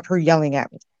conversation without her yelling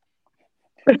at me.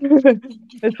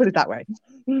 Let's put it that way.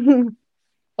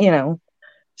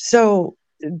 So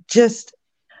just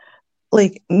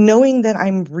like knowing that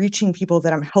I'm reaching people,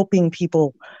 that I'm helping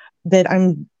people, that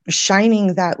I'm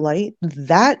shining that light,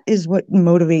 that is what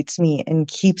motivates me and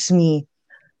keeps me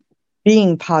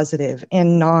being positive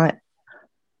and not,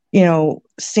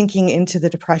 sinking into the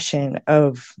depression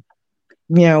of,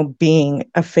 being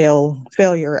a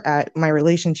failure at my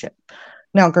relationship.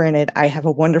 Now, granted, I have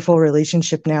a wonderful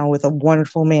relationship now with a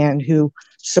wonderful man who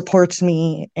supports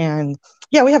me. And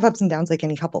yeah, we have ups and downs like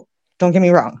any couple. Don't get me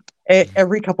wrong.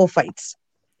 Every couple fights.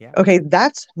 Yeah. Okay,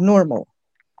 that's normal.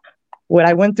 What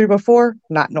I went through before,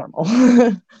 not normal.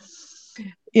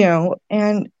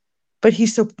 But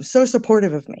he's so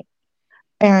supportive of me.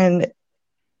 And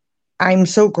I'm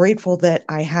so grateful that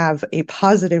I have a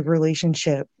positive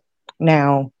relationship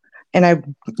now. And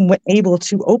I'm able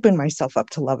to open myself up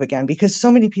to love again, because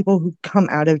so many people who come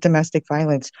out of domestic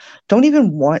violence don't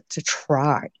even want to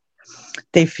try.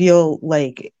 They feel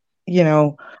like,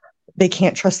 they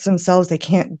can't trust themselves. They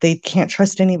can't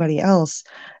trust anybody else.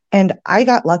 And I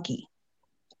got lucky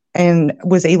and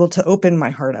was able to open my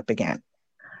heart up again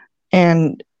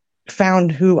and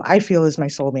found who I feel is my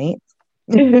soulmate.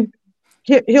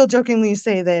 He'll jokingly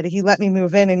say that he let me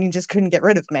move in and he just couldn't get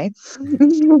rid of me.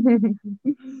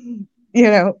 He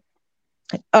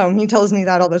tells me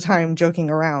that all the time,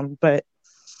 joking around. But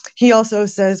he also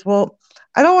says, well,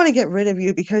 I don't want to get rid of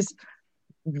you because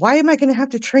why am I going to have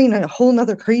to train a whole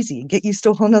nother crazy and get used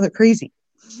to a whole nother crazy?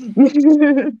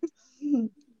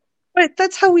 But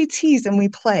that's how we tease and we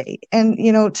play. And,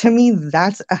 to me,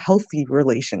 that's a healthy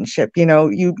relationship.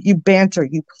 You banter,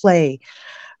 you play,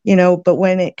 but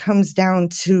when it comes down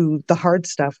to the hard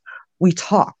stuff, we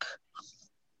talk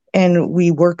and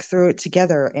we work through it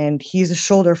together. And he's a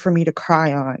shoulder for me to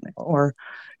cry on or,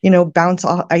 bounce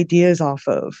ideas off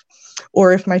of.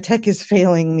 Or if my tech is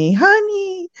failing me,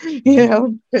 honey,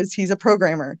 because he's a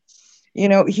programmer.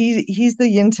 He's the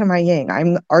yin to my yang.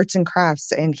 I'm arts and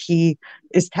crafts and he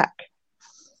is tech.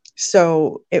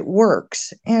 So it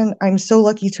works. And I'm so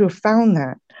lucky to have found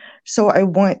that. So I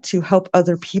want to help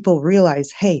other people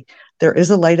realize, hey, there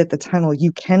is a light at the tunnel.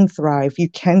 You can thrive. You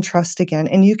can trust again.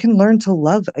 And you can learn to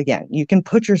love again. You can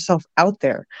put yourself out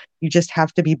there. You just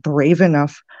have to be brave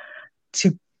enough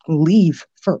to leave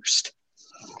first.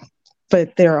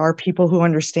 But there are people who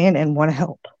understand and want to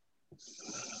help.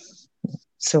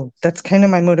 So that's kind of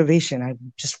my motivation. I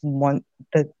just want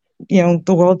the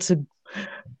world to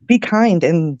be kind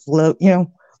and let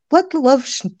the love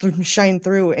shine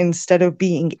through instead of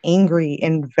being angry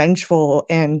and vengeful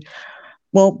and,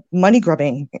 money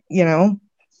grubbing,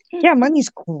 Yeah, money's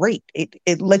great.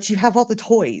 It lets you have all the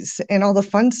toys and all the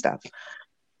fun stuff.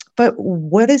 But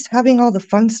what is having all the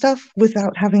fun stuff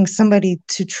without having somebody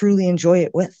to truly enjoy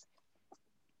it with?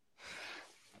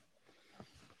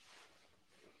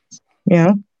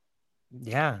 Yeah.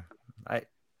 I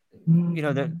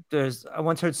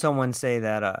once heard someone say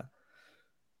that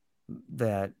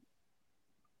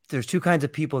there's two kinds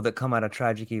of people that come out of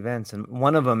tragic events. And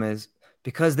one of them is,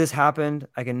 because this happened,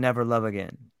 I can never love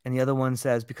again. And the other one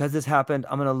says, because this happened,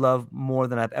 I'm going to love more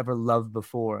than I've ever loved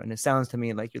before. And it sounds to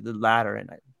me like you're the latter. And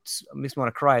it makes me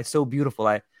want to cry. It's so beautiful.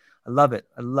 I love it.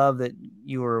 I love that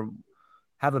you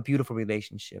have a beautiful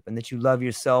relationship and that you love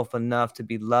yourself enough to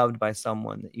be loved by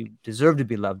someone that you deserve to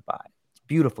be loved by. It's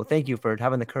beautiful. Thank you for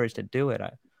having the courage to do it.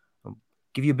 I'll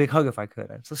give you a big hug if I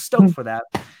could. I'm so stoked for that.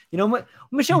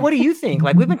 Michelle, what do you think?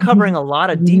 Like, we've been covering a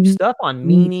lot of deep stuff on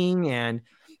meaning and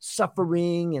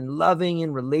suffering and loving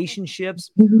and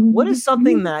relationships. What is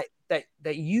something that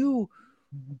you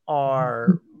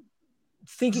are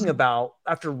thinking about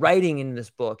after writing in this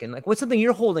book? And like, what's something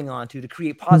you're holding on to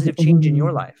create positive change in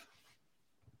your life?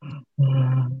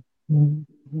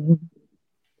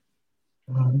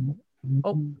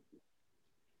 Oh.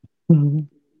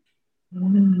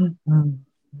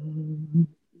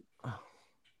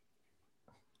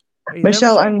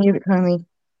 Michelle, unmute, honey.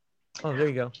 Oh, there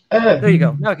you go. There you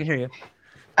go. Now I can hear you.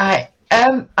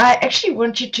 I actually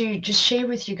wanted to just share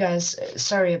with you guys,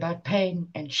 sorry, about pain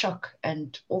and shock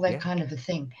and all that kind of a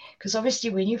thing. Because obviously,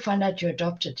 when you find out you're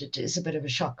adopted, it is a bit of a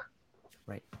shock.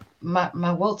 Right.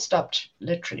 My world stopped,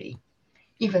 literally,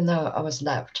 even though I was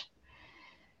loved.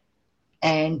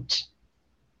 And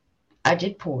I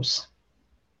did pause.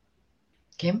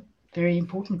 Kim, very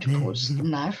important to pause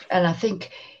in life. And I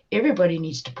think everybody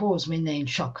needs to pause when they're in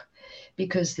shock,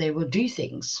 because they will do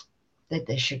things that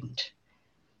they shouldn't,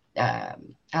 out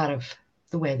of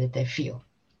the way that they feel.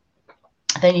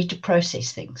 They need to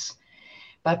process things.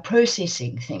 By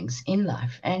processing things in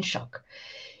life and shock,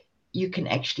 you can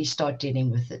actually start dealing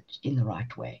with it in the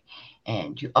right way.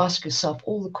 And you ask yourself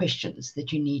all the questions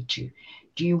that you need to.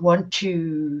 Do you want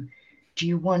to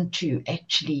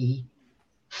actually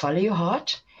follow your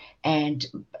heart? And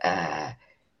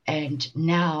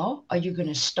now, are you going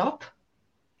to stop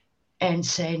and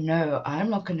say, no, I'm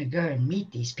not going to go and meet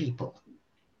these people?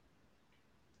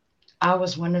 I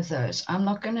was one of those. I'm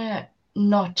not going to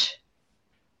not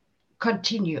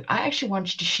continue. I actually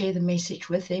wanted to share the message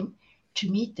with them, to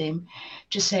meet them,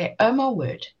 to say, oh my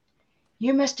word,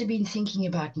 you must have been thinking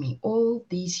about me all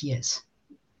these years.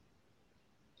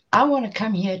 I want to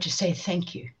come here to say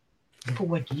thank you for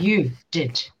what you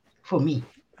did for me.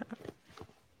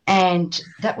 And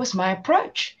that was my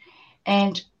approach.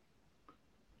 And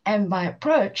my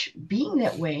approach being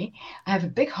that way, I have a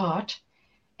big heart.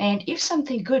 And if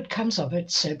something good comes of it,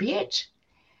 so be it.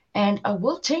 And I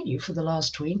will tell you, for the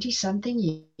last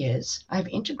 20-something years, I've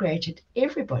integrated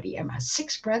everybody and my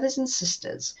 6 brothers and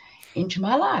sisters into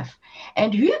my life.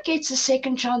 And who gets a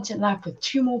second chance in life with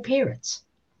 2 more parents?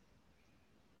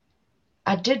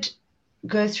 I did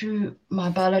go through my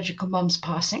biological mom's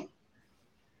passing,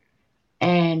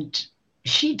 and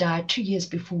she died 2 years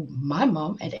before my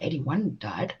mom at 81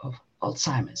 died of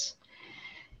Alzheimer's.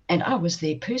 And I was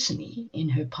there personally in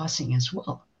her passing as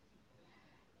well.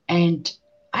 And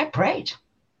I prayed.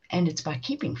 And it's by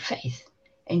keeping faith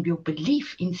and your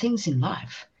belief in things in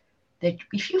life that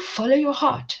if you follow your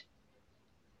heart,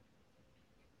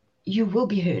 you will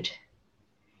be heard.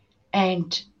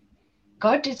 And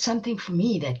God did something for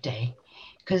me that day,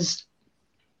 because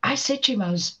I said to him,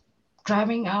 I was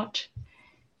driving out,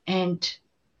 and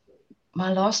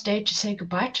my last day to say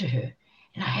goodbye to her,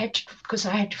 and I had to, because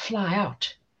I had to fly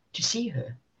out to see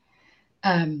her.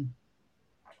 And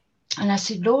I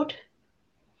said, Lord,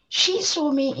 she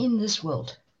saw me in this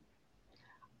world.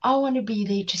 I want to be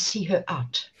there to see her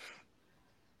out.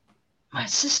 My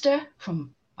sister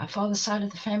from my father's side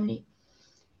of the family,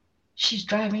 she's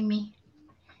driving me,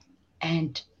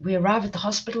 and we arrive at the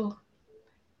hospital,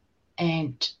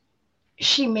 and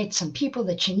she met some people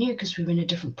that she knew because we were in a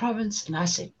different province. And I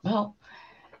said, well,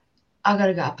 I got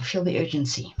to go up. I feel the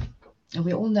urgency. And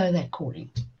we all know that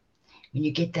calling, when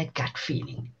you get that gut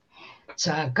feeling.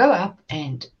 So I go up,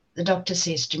 and the doctor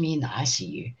says to me in the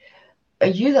ICU, are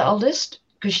you the eldest?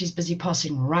 Because she's busy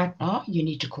passing right now. You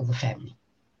need to call the family.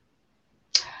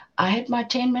 I had my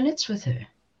 10 minutes with her,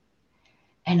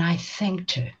 and I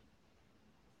thanked her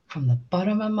from the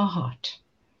bottom of my heart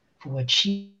for what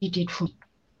she did for me.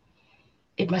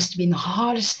 It must have been the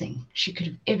hardest thing she could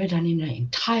have ever done in her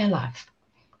entire life.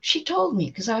 She told me,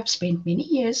 because I've spent many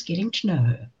years getting to know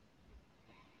her.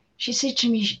 She said to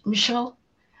me, Michelle,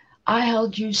 I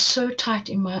held you so tight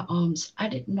in my arms, I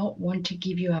did not want to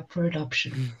give you up for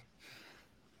adoption.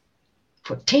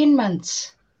 For 10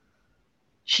 months,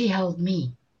 she held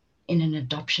me in an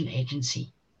adoption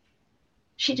agency.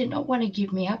 She did not want to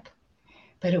give me up,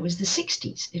 but it was the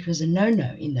 60s. It was a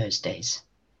no-no in those days.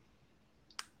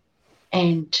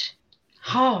 And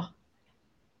how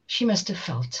she must have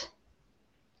felt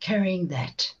carrying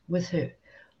that with her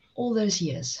all those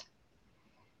years.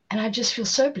 And I just feel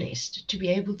so blessed to be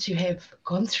able to have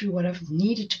gone through what I've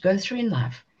needed to go through in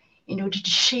life in order to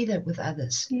share that with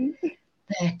others,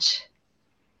 that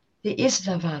there is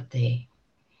love out there.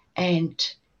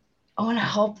 And I want to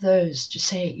help those to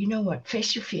say, you know what,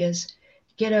 face your fears,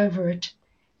 get over it.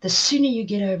 The sooner you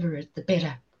get over it, the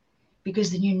better,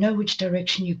 because then you know which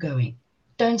direction you're going.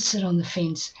 Don't sit on the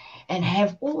fence and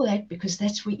have all that, because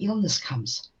that's where illness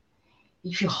comes.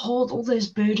 If you hold all those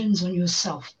burdens on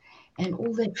yourself and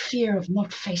all that fear of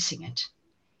not facing it,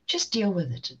 just deal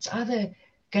with it. It's either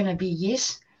going to be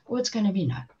yes, or it's going to be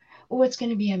no, or it's going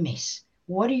to be a mess.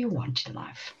 What do you want in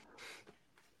life?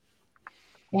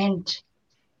 And,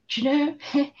 you know,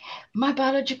 my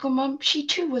biological mom, she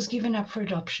too was given up for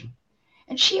adoption.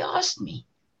 And she asked me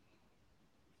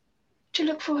to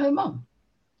look for her mom.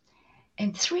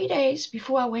 And 3 days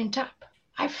before I went up,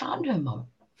 I found her mom.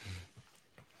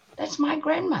 That's my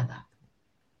grandmother.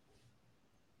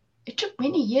 It took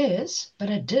many years, but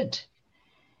I did.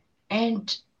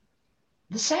 And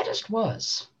the saddest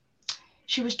was,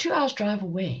 she was 2 hours drive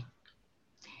away,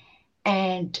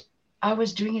 and I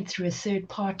was doing it through a third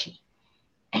party.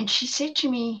 And she said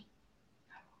to me,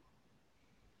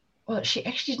 well, she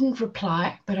actually didn't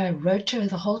reply, but I wrote to her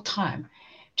the whole time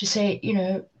to say,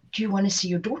 do you want to see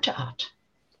your daughter out?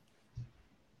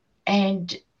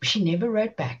 And she never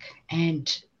wrote back.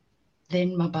 And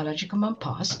then my biological mom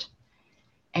passed.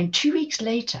 And 2 weeks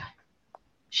later,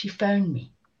 she phoned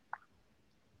me.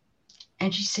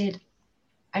 And she said,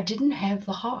 I didn't have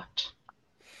the heart.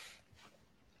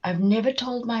 I've never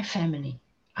told my family.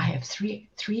 I have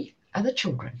three other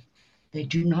children. They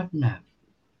do not know.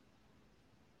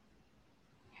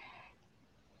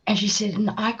 And she said, and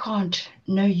I can't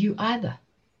know you either.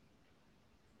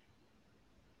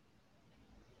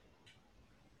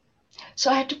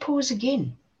 So I had to pause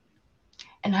again.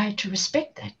 And I had to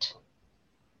respect that.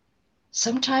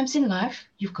 Sometimes in life,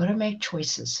 you've got to make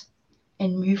choices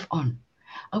and move on.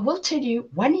 I will tell you,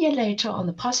 1 year later, on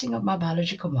the passing of my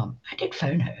biological mom, I did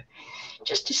phone her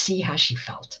just to see how she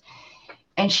felt.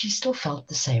 And she still felt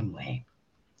the same way.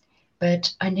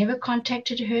 But I never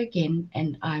contacted her again,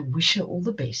 and I wish her all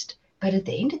the best. But at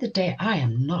the end of the day, I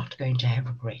am not going to have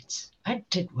regrets. I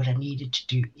did what I needed to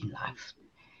do in life.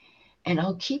 And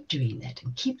I'll keep doing that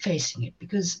and keep facing it,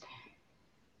 because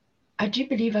I do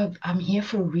believe I'm here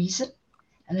for a reason,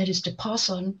 and that is to pass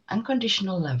on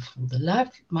unconditional love, the love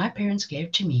my parents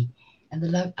gave to me and the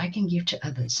love I can give to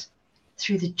others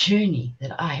through the journey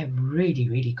that I have really,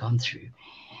 really gone through.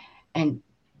 And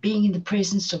being in the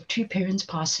presence of 2 parents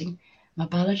passing, my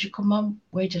biological mom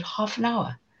waited half an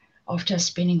hour after us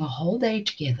spending a whole day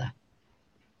together.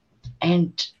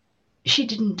 And she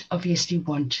didn't obviously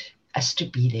want us to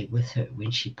be there with her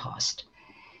when she passed.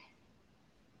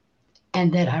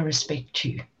 And that I respect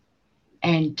too.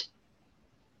 And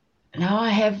now I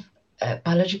have a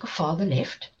biological father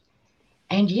left.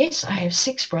 And yes, I have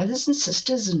 6 brothers and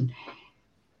sisters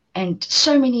and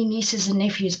so many nieces and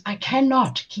nephews. I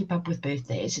cannot keep up with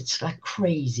birthdays. It's like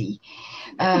crazy.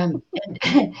 And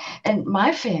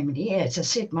my family, as I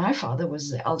said, my father was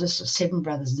the eldest of 7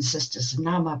 brothers and sisters. And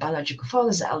now my biological father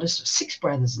is the eldest of 6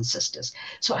 brothers and sisters.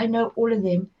 So I know all of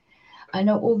them. I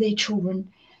know all their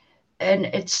children. And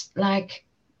it's like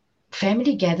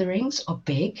family gatherings are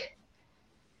big.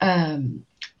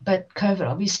 But COVID,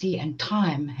 obviously, and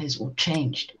time has all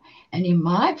changed. And in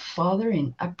my father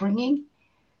upbringing,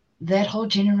 that whole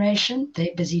generation,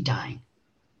 they're busy dying.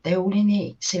 They're all in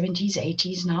their 70s,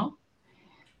 80s now.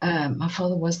 My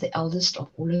father was the eldest of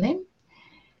all of them.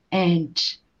 And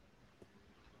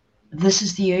this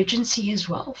is the urgency as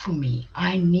well for me.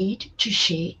 I need to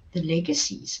share the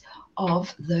legacies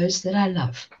of those that I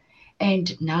love.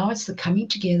 And now it's the coming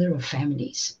together of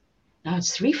families. Now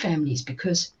it's 3 families,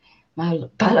 because my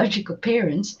biological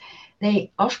parents,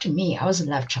 after me, I was a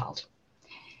love child.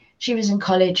 She was in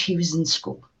college, he was in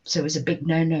school. So it was a big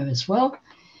no-no as well.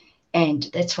 And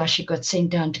that's why she got sent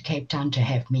down to Cape Town to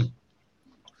have me.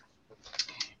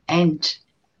 And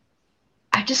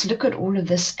I just look at all of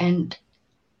this, and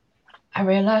I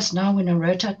realize now, when I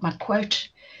wrote out my quote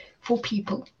for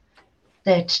people,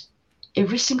 that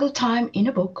every single time in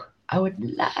a book, I would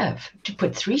love to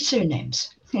put 3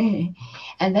 surnames.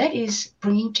 And that is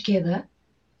bringing together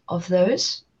of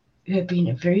those who have been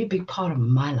a very big part of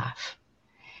my life.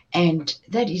 And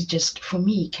that is just, for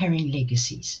me, carrying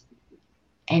legacies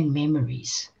and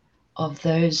memories of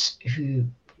those who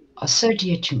are so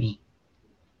dear to me.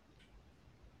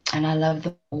 And I love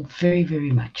them all very,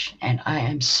 very much. And I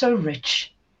am so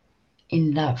rich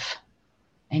in love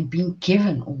and being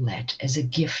given all that as a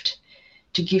gift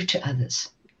to give to others.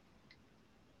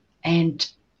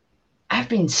 And I've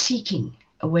been seeking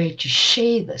a way to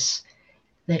share this,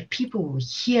 that people will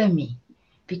hear me,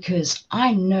 because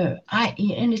I know,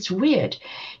 and it's weird,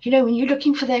 when you're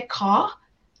looking for that car,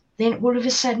 then all of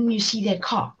a sudden you see that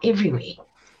car everywhere.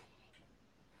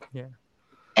 Yeah.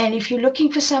 And if you're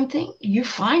looking for something, you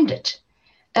find it.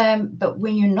 But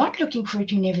when you're not looking for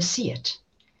it, you never see it.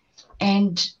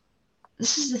 And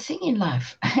this is the thing in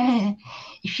life.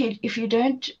 If you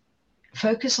don't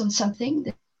focus on something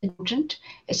that's important,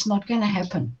 it's not going to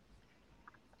happen.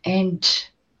 And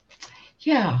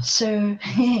yeah, so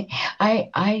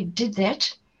I did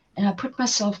that, and I put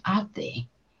myself out there,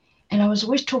 and I was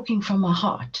always talking from my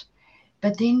heart.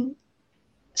 But then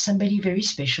somebody very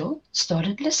special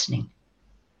started listening,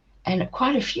 and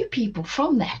quite a few people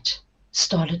from that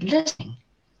started listening.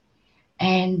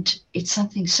 And it's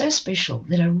something so special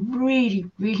that I really,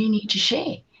 really need to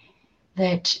share,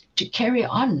 that to carry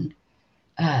on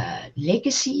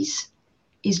legacies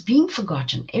is being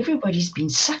forgotten. Everybody's been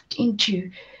sucked into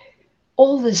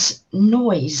all this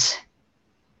noise.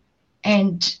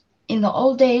 And in the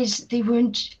old days, there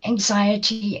weren't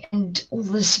anxiety and all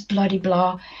this bloody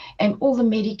blah and all the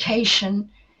medication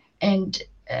and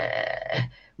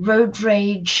road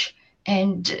rage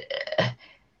and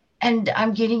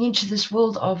I'm getting into this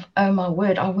world of, oh my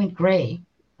word, I went grey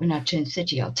when I turned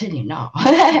 30, I'll tell you now.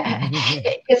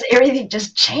 Because everything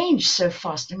just changed so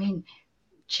fast. I mean,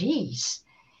 geez,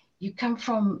 you come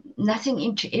from nothing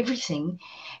into everything,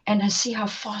 and I see how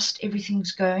fast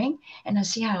everything's going, and I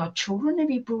see how our children are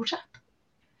being brought up.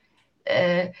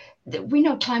 We're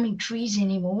not climbing trees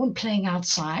anymore and playing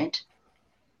outside,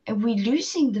 and we're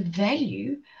losing the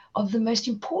value of the most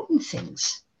important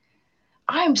things.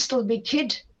 I'm still a big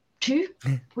kid too.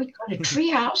 We got a tree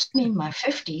house in my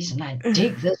 50s, and I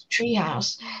dig this tree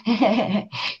house. do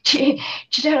you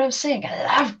know what I'm saying?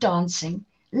 I love dancing,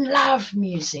 love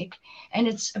music, and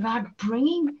it's about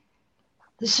bringing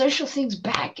the social things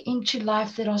back into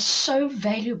life that are so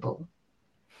valuable.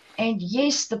 And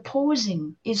yes, the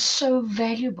pausing is so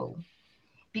valuable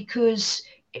because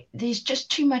there's just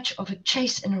too much of a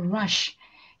chase and a rush,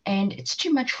 and it's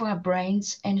too much for our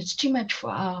brains, and it's too much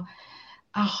for our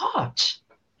heart.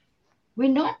 We're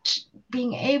not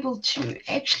being able to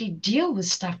actually deal with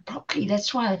stuff properly.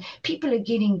 That's why people are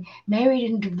getting married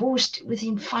and divorced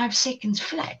within 5 seconds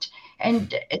flat,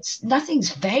 and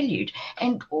nothing's valued,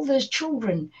 and all those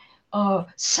children are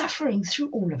suffering through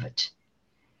all of it.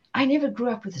 I never grew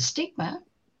up with a stigma,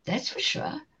 that's for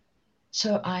sure.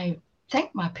 So I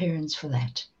thank my parents for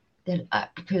that.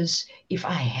 Because if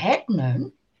I had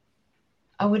known,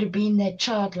 I would have been that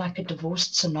child like a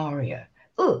divorced scenario.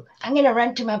 Oh, I'm going to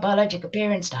run to my biological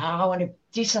parents now. I want to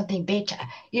do something better,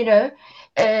 you know.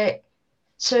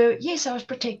 So, yes, I was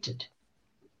protected.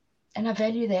 And I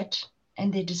value that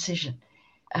and their decision.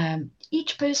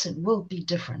 Each person will be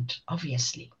different,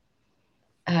 obviously.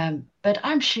 But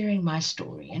I'm sharing my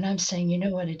story, and I'm saying, you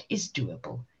know what, it is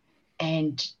doable.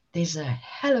 And there's a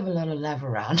hell of a lot of love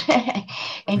around.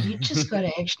 And you just got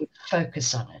to actually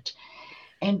focus on it.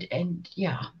 And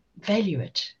yeah, value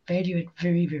it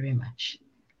very, very much.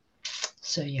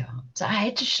 So yeah, so I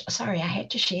had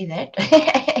to share that.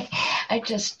 I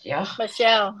just, yeah.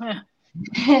 Michelle,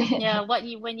 yeah,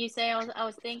 when you say, I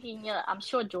was thinking, yeah, I'm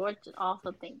sure George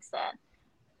also thinks that.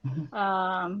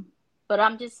 But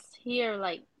I'm just here,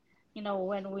 like,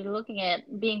 when we're looking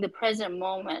at being the present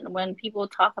moment, when people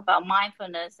talk about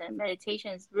mindfulness and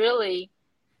meditation,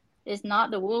 it's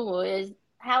not the woo-woo, is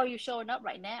how are you showing up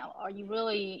right now? Are you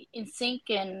really in sync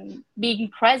and being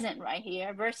present right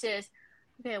here versus,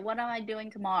 okay, what am I doing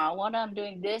tomorrow? What am I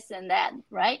doing this and that,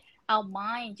 right? Our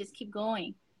mind just keep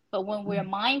going. But when we're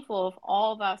mindful of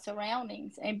all of our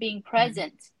surroundings and being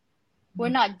present, we're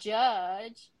not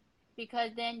judged,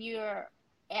 because then you're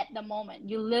at the moment.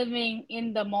 You're living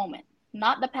in the moment,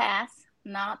 not the past,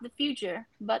 not the future,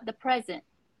 but the present.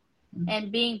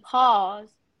 And being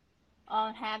paused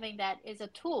on having that is a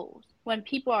tool when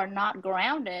people are not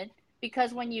grounded,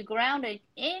 because when you're grounded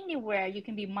anywhere, you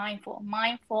can be mindful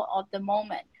of the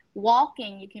moment.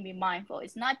 Walking, you can be mindful.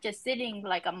 It's not just sitting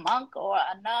like a monk or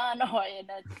a nun or in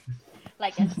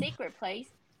a sacred place.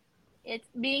 It's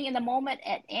being in the moment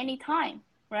at any time,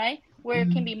 right? Where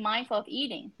it can be mindful of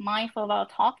eating, mindful about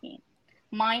talking,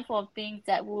 mindful of things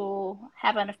that will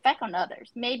have an effect on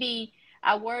others. Maybe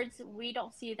our words, we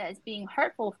don't see that as being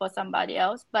hurtful for somebody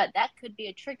else, but that could be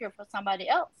a trigger for somebody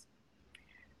else.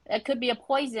 It could be a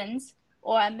poisons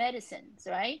or a medicines,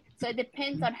 right? So it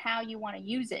depends on how you want to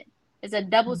use it. It's a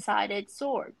double-sided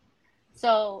sword.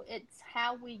 So it's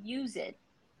how we use it,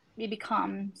 it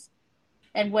becomes.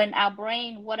 And when our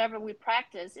brain, whatever we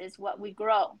practice is what we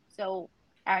grow. So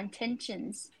our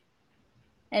intentions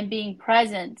and being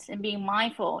present and being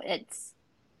mindful, it's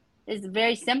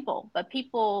very simple. But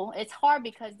people, it's hard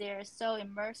because they're so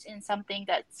immersed in something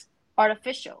that's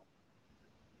artificial.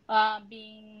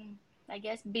 Being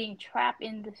trapped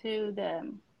into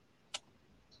the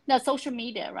social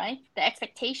media, right? The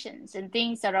expectations and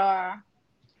things that are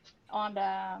on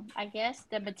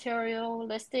the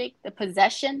materialistic, the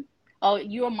possession. Oh,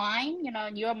 you're mine,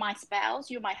 you're my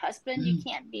spouse, you're my husband. You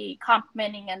can't be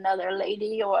complimenting another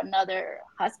lady or another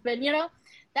husband,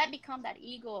 that become that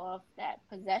ego of that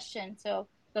possession. So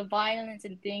the violence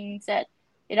and things that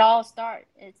it all starts,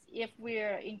 it's if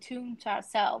we're in tune to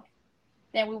ourselves,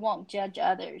 then we won't judge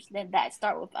others. Then that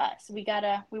start with us. We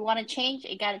want to change,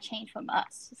 it got to change from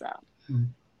us. So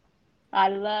I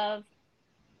love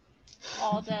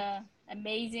all the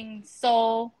amazing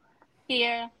soul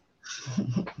here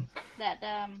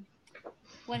that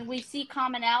when we see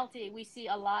commonality, we see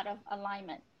a lot of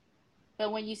alignment.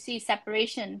 But when you see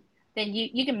separation, then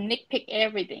you can nitpick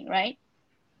everything, right?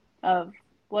 of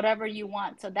whatever you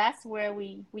want. So that's where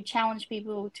we challenge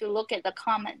people to look at the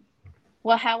common.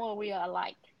 Well, how are we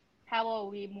alike? How are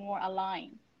we more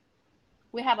aligned?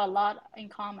 We have a lot in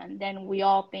common than we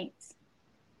all think.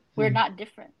 We're not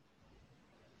different.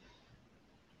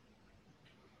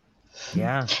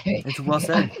 Yeah, it's well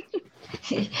said.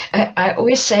 I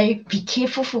always say, be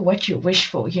careful for what you wish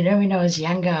for. You know, when I was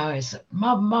younger, I was,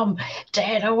 Mom,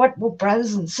 Dad, I want more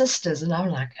brothers and sisters. And I'm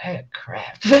like, oh,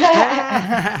 crap.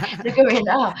 Look at me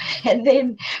now. And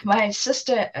then my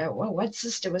sister, one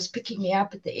sister was picking me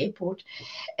up at the airport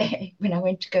when I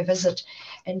went to go visit.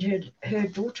 And her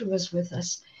daughter was with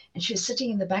us. And she was sitting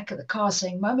in the back of the car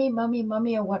saying, Mommy,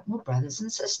 I want more brothers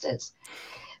and sisters.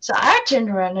 So I turned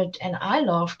around and I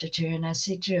laughed at her and I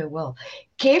said to her, well,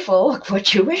 careful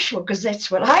what you wish for, because that's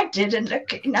what I did. And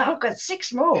look, now I've got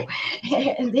 6 more.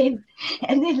 and then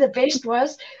the best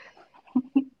was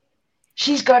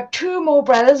she's got 2 more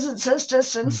brothers and sisters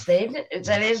since then. So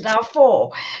there's now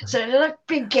 4. So look,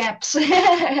 big gaps.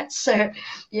 So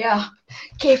yeah,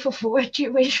 careful for what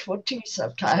you wish for too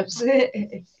sometimes.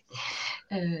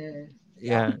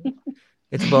 Yeah,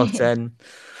 it's well said.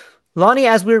 Lonnie,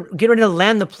 as we're getting ready to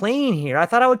land the plane here, I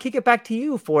thought I would kick it back to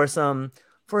you for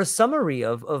a summary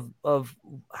of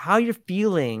how you're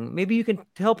feeling. Maybe you can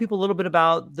tell people a little bit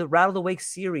about the Rattled Awake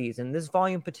series and this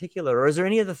volume in particular, or is there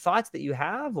any other thoughts that you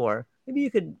have, or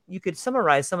maybe you could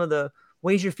summarize some of the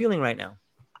ways you're feeling right now.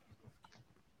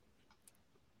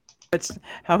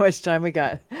 How much time we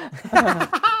got?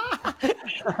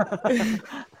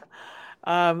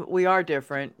 We are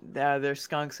different. There's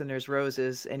skunks and there's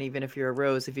roses. And even if you're a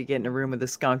rose, if you get in a room with a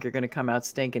skunk, you're going to come out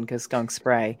stinking because skunks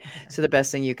spray. So the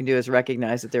best thing you can do is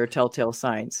recognize that there are telltale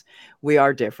signs. We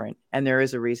are different. And there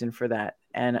is a reason for that.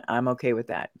 And I'm okay with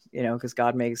that, because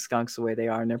God makes skunks the way they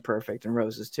are and they're perfect, and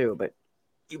roses too. But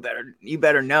you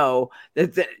better know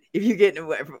that if you get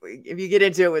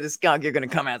into it with a skunk, you're going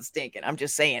to come out stinking. I'm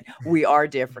just saying, we are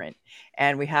different,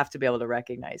 and we have to be able to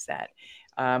recognize that.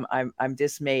 I'm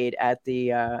dismayed at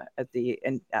the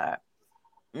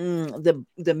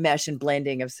mesh and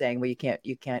blending of saying, well,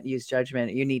 you can't use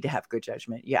judgment. You need to have good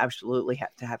judgment. You absolutely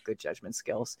have to have good judgment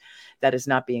skills. That is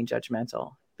not being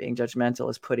judgmental. Being judgmental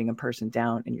is putting a person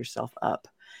down and yourself up.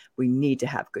 We need to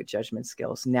have good judgment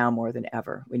skills now more than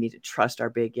ever. We need to trust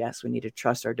our big yes. We need to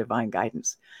trust our divine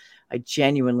guidance. I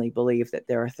genuinely believe that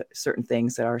there are certain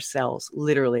things that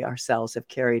literally our cells have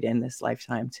carried in this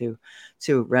lifetime to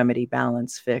remedy,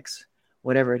 balance, fix,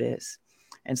 whatever it is.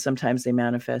 And sometimes they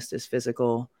manifest as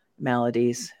physical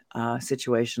maladies,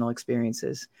 situational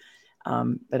experiences.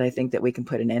 But I think that we can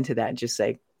put an end to that and just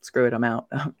say, screw it, I'm out,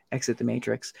 exit the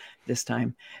matrix this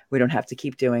time. We don't have to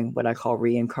keep doing what I call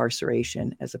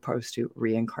reincarceration as opposed to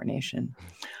reincarnation.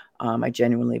 I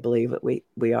genuinely believe that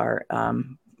we are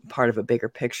part of a bigger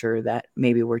picture that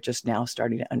maybe we're just now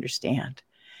starting to understand.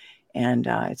 And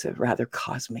it's a rather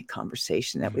cosmic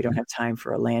conversation that we don't have time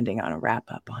for a landing on a wrap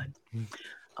up on.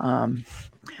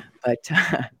 But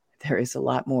there is a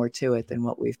lot more to it than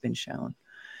what we've been shown.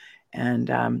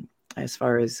 And as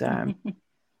far as,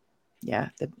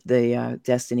 the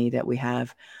destiny that we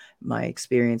have, my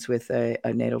experience with a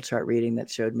natal chart reading that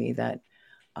showed me that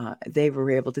they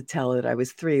were able to tell that I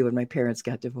was 3 when my parents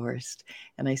got divorced.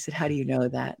 And I said, how do you know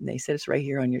that? And they said, it's right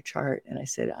here on your chart. And I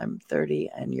said, I'm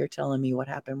 30 and you're telling me what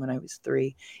happened when I was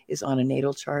 3 is on a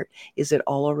natal chart. Is it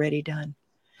all already done?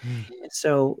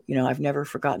 So, I've never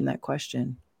forgotten that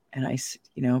question. And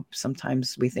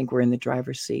sometimes we think we're in the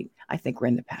driver's seat. I think we're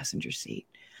in the passenger seat.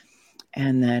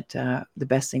 And that the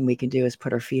best thing we can do is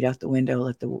put our feet out the window,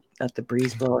 let the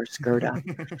breeze blow our skirt up,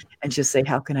 and just say,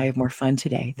 how can I have more fun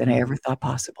today than I ever thought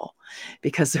possible?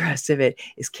 Because the rest of it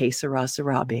is que sera,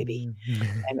 baby.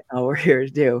 And all we're here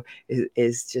to do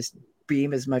is just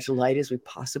beam as much light as we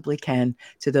possibly can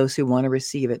to those who want to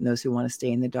receive it, and those who want to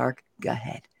stay in the dark, go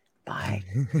ahead. Bye.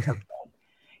 Okay.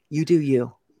 You do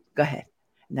you. Go ahead.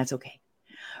 And that's okay.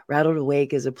 Rattled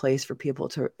Awake is a place for people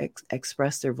to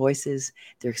express their voices,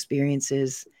 their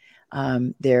experiences,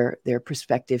 their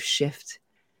perspective shift.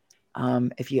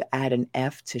 If you add an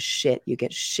F to shit, you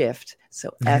get shift.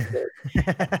 So F it.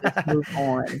 Let's move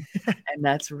on. And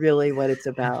that's really what it's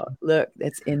about. Look,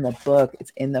 it's in the book.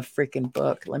 It's in the freaking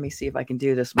book. Let me see if I can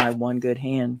do this with my one good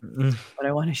hand. But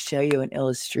I want to show you an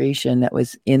illustration that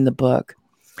was in the book,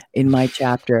 in my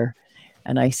chapter.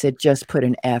 And I said, just put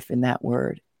an F in that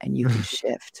word and you can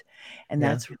shift. And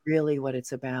that's really what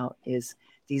it's about, is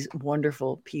these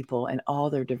wonderful people and all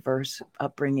their diverse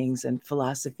upbringings and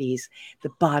philosophies.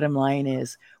 The bottom line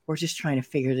is we're just trying to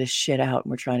figure this shit out, and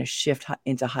we're trying to shift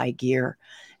into high gear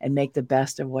and make the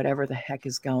best of whatever the heck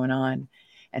is going on.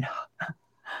 And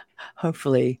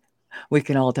hopefully we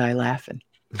can all die laughing.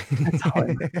 That's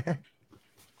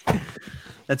all.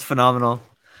 That's phenomenal.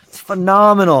 It's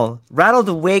phenomenal. Rattled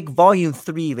Awake Volume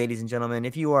 3, ladies and gentlemen.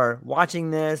 If you are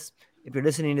watching this, if you're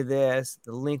listening to this,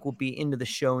 the link will be into the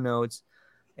show notes.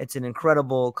 It's an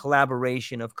incredible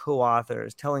collaboration of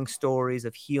co-authors telling stories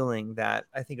of healing that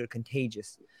I think are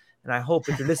contagious. And I hope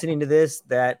if you're listening to this,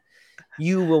 that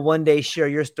you will one day share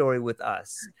your story with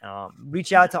us.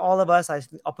 Reach out to all of us.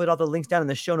 I'll put all the links down in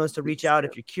the show notes to reach out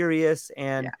if you're curious.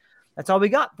 And that's all we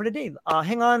got for today.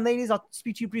 Hang on, ladies. I'll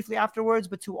speak to you briefly afterwards.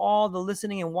 But to all the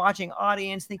listening and watching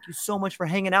audience, thank you so much for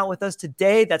hanging out with us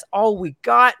today. That's all we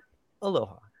got.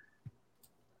 Aloha.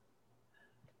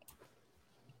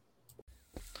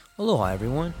 Aloha,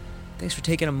 everyone. Thanks for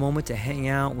taking a moment to hang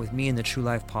out with me in the True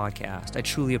Life Podcast. I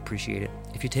truly appreciate it.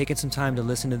 If you're taking some time to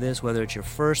listen to this, whether it's your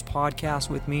first podcast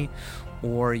with me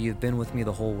or you've been with me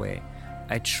the whole way,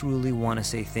 I truly want to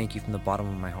say thank you from the bottom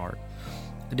of my heart.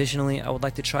 Additionally, I would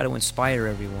like to try to inspire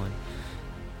everyone.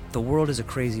 The world is a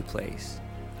crazy place,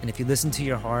 and if you listen to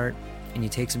your heart and you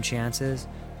take some chances,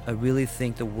 I really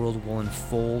think the world will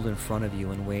unfold in front of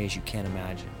you in ways you can't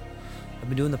imagine. I've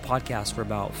been doing the podcast for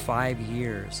about 5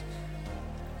 years.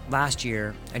 Last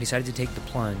year, I decided to take the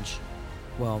plunge.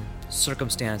 Well,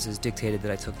 circumstances dictated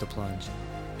that I took the plunge,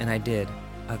 and I did.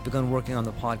 I've begun working on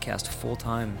the podcast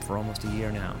full-time for almost a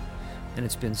year now, and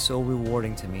it's been so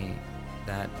rewarding to me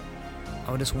that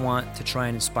I would just want to try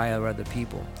and inspire other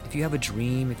people. If you have a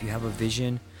dream, if you have a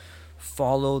vision,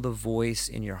 follow the voice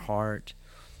in your heart,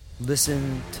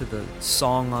 listen to the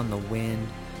song on the wind,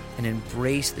 and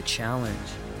embrace the challenge.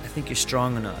 I think you're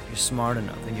strong enough, you're smart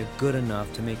enough, and you're good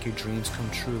enough to make your dreams come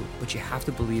true, but you have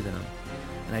to believe in them.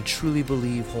 And I truly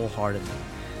believe wholeheartedly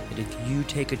that if you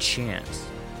take a chance,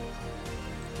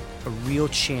 a real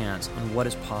chance on what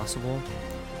is possible,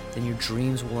 then your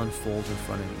dreams will unfold in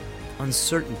front of you.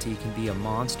 Uncertainty can be a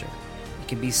monster. It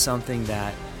can be something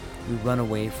that we run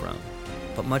away from.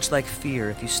 But much like fear,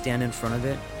 if you stand in front of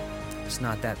it, it's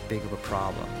not that big of a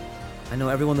problem. I know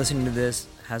everyone listening to this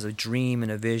has a dream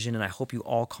and a vision, and I hope you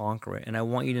all conquer it. And I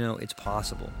want you to know it's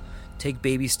possible. Take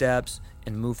baby steps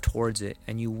and move towards it,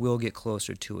 and you will get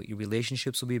closer to it. Your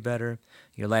relationships will be better.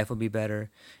 Your life will be better.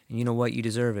 And you know what? You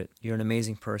deserve it. You're an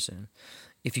amazing person.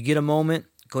 If you get a moment,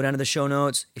 go down to the show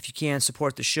notes. If you can,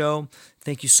 support the show.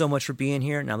 Thank you so much for being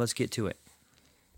here. Now let's get to it.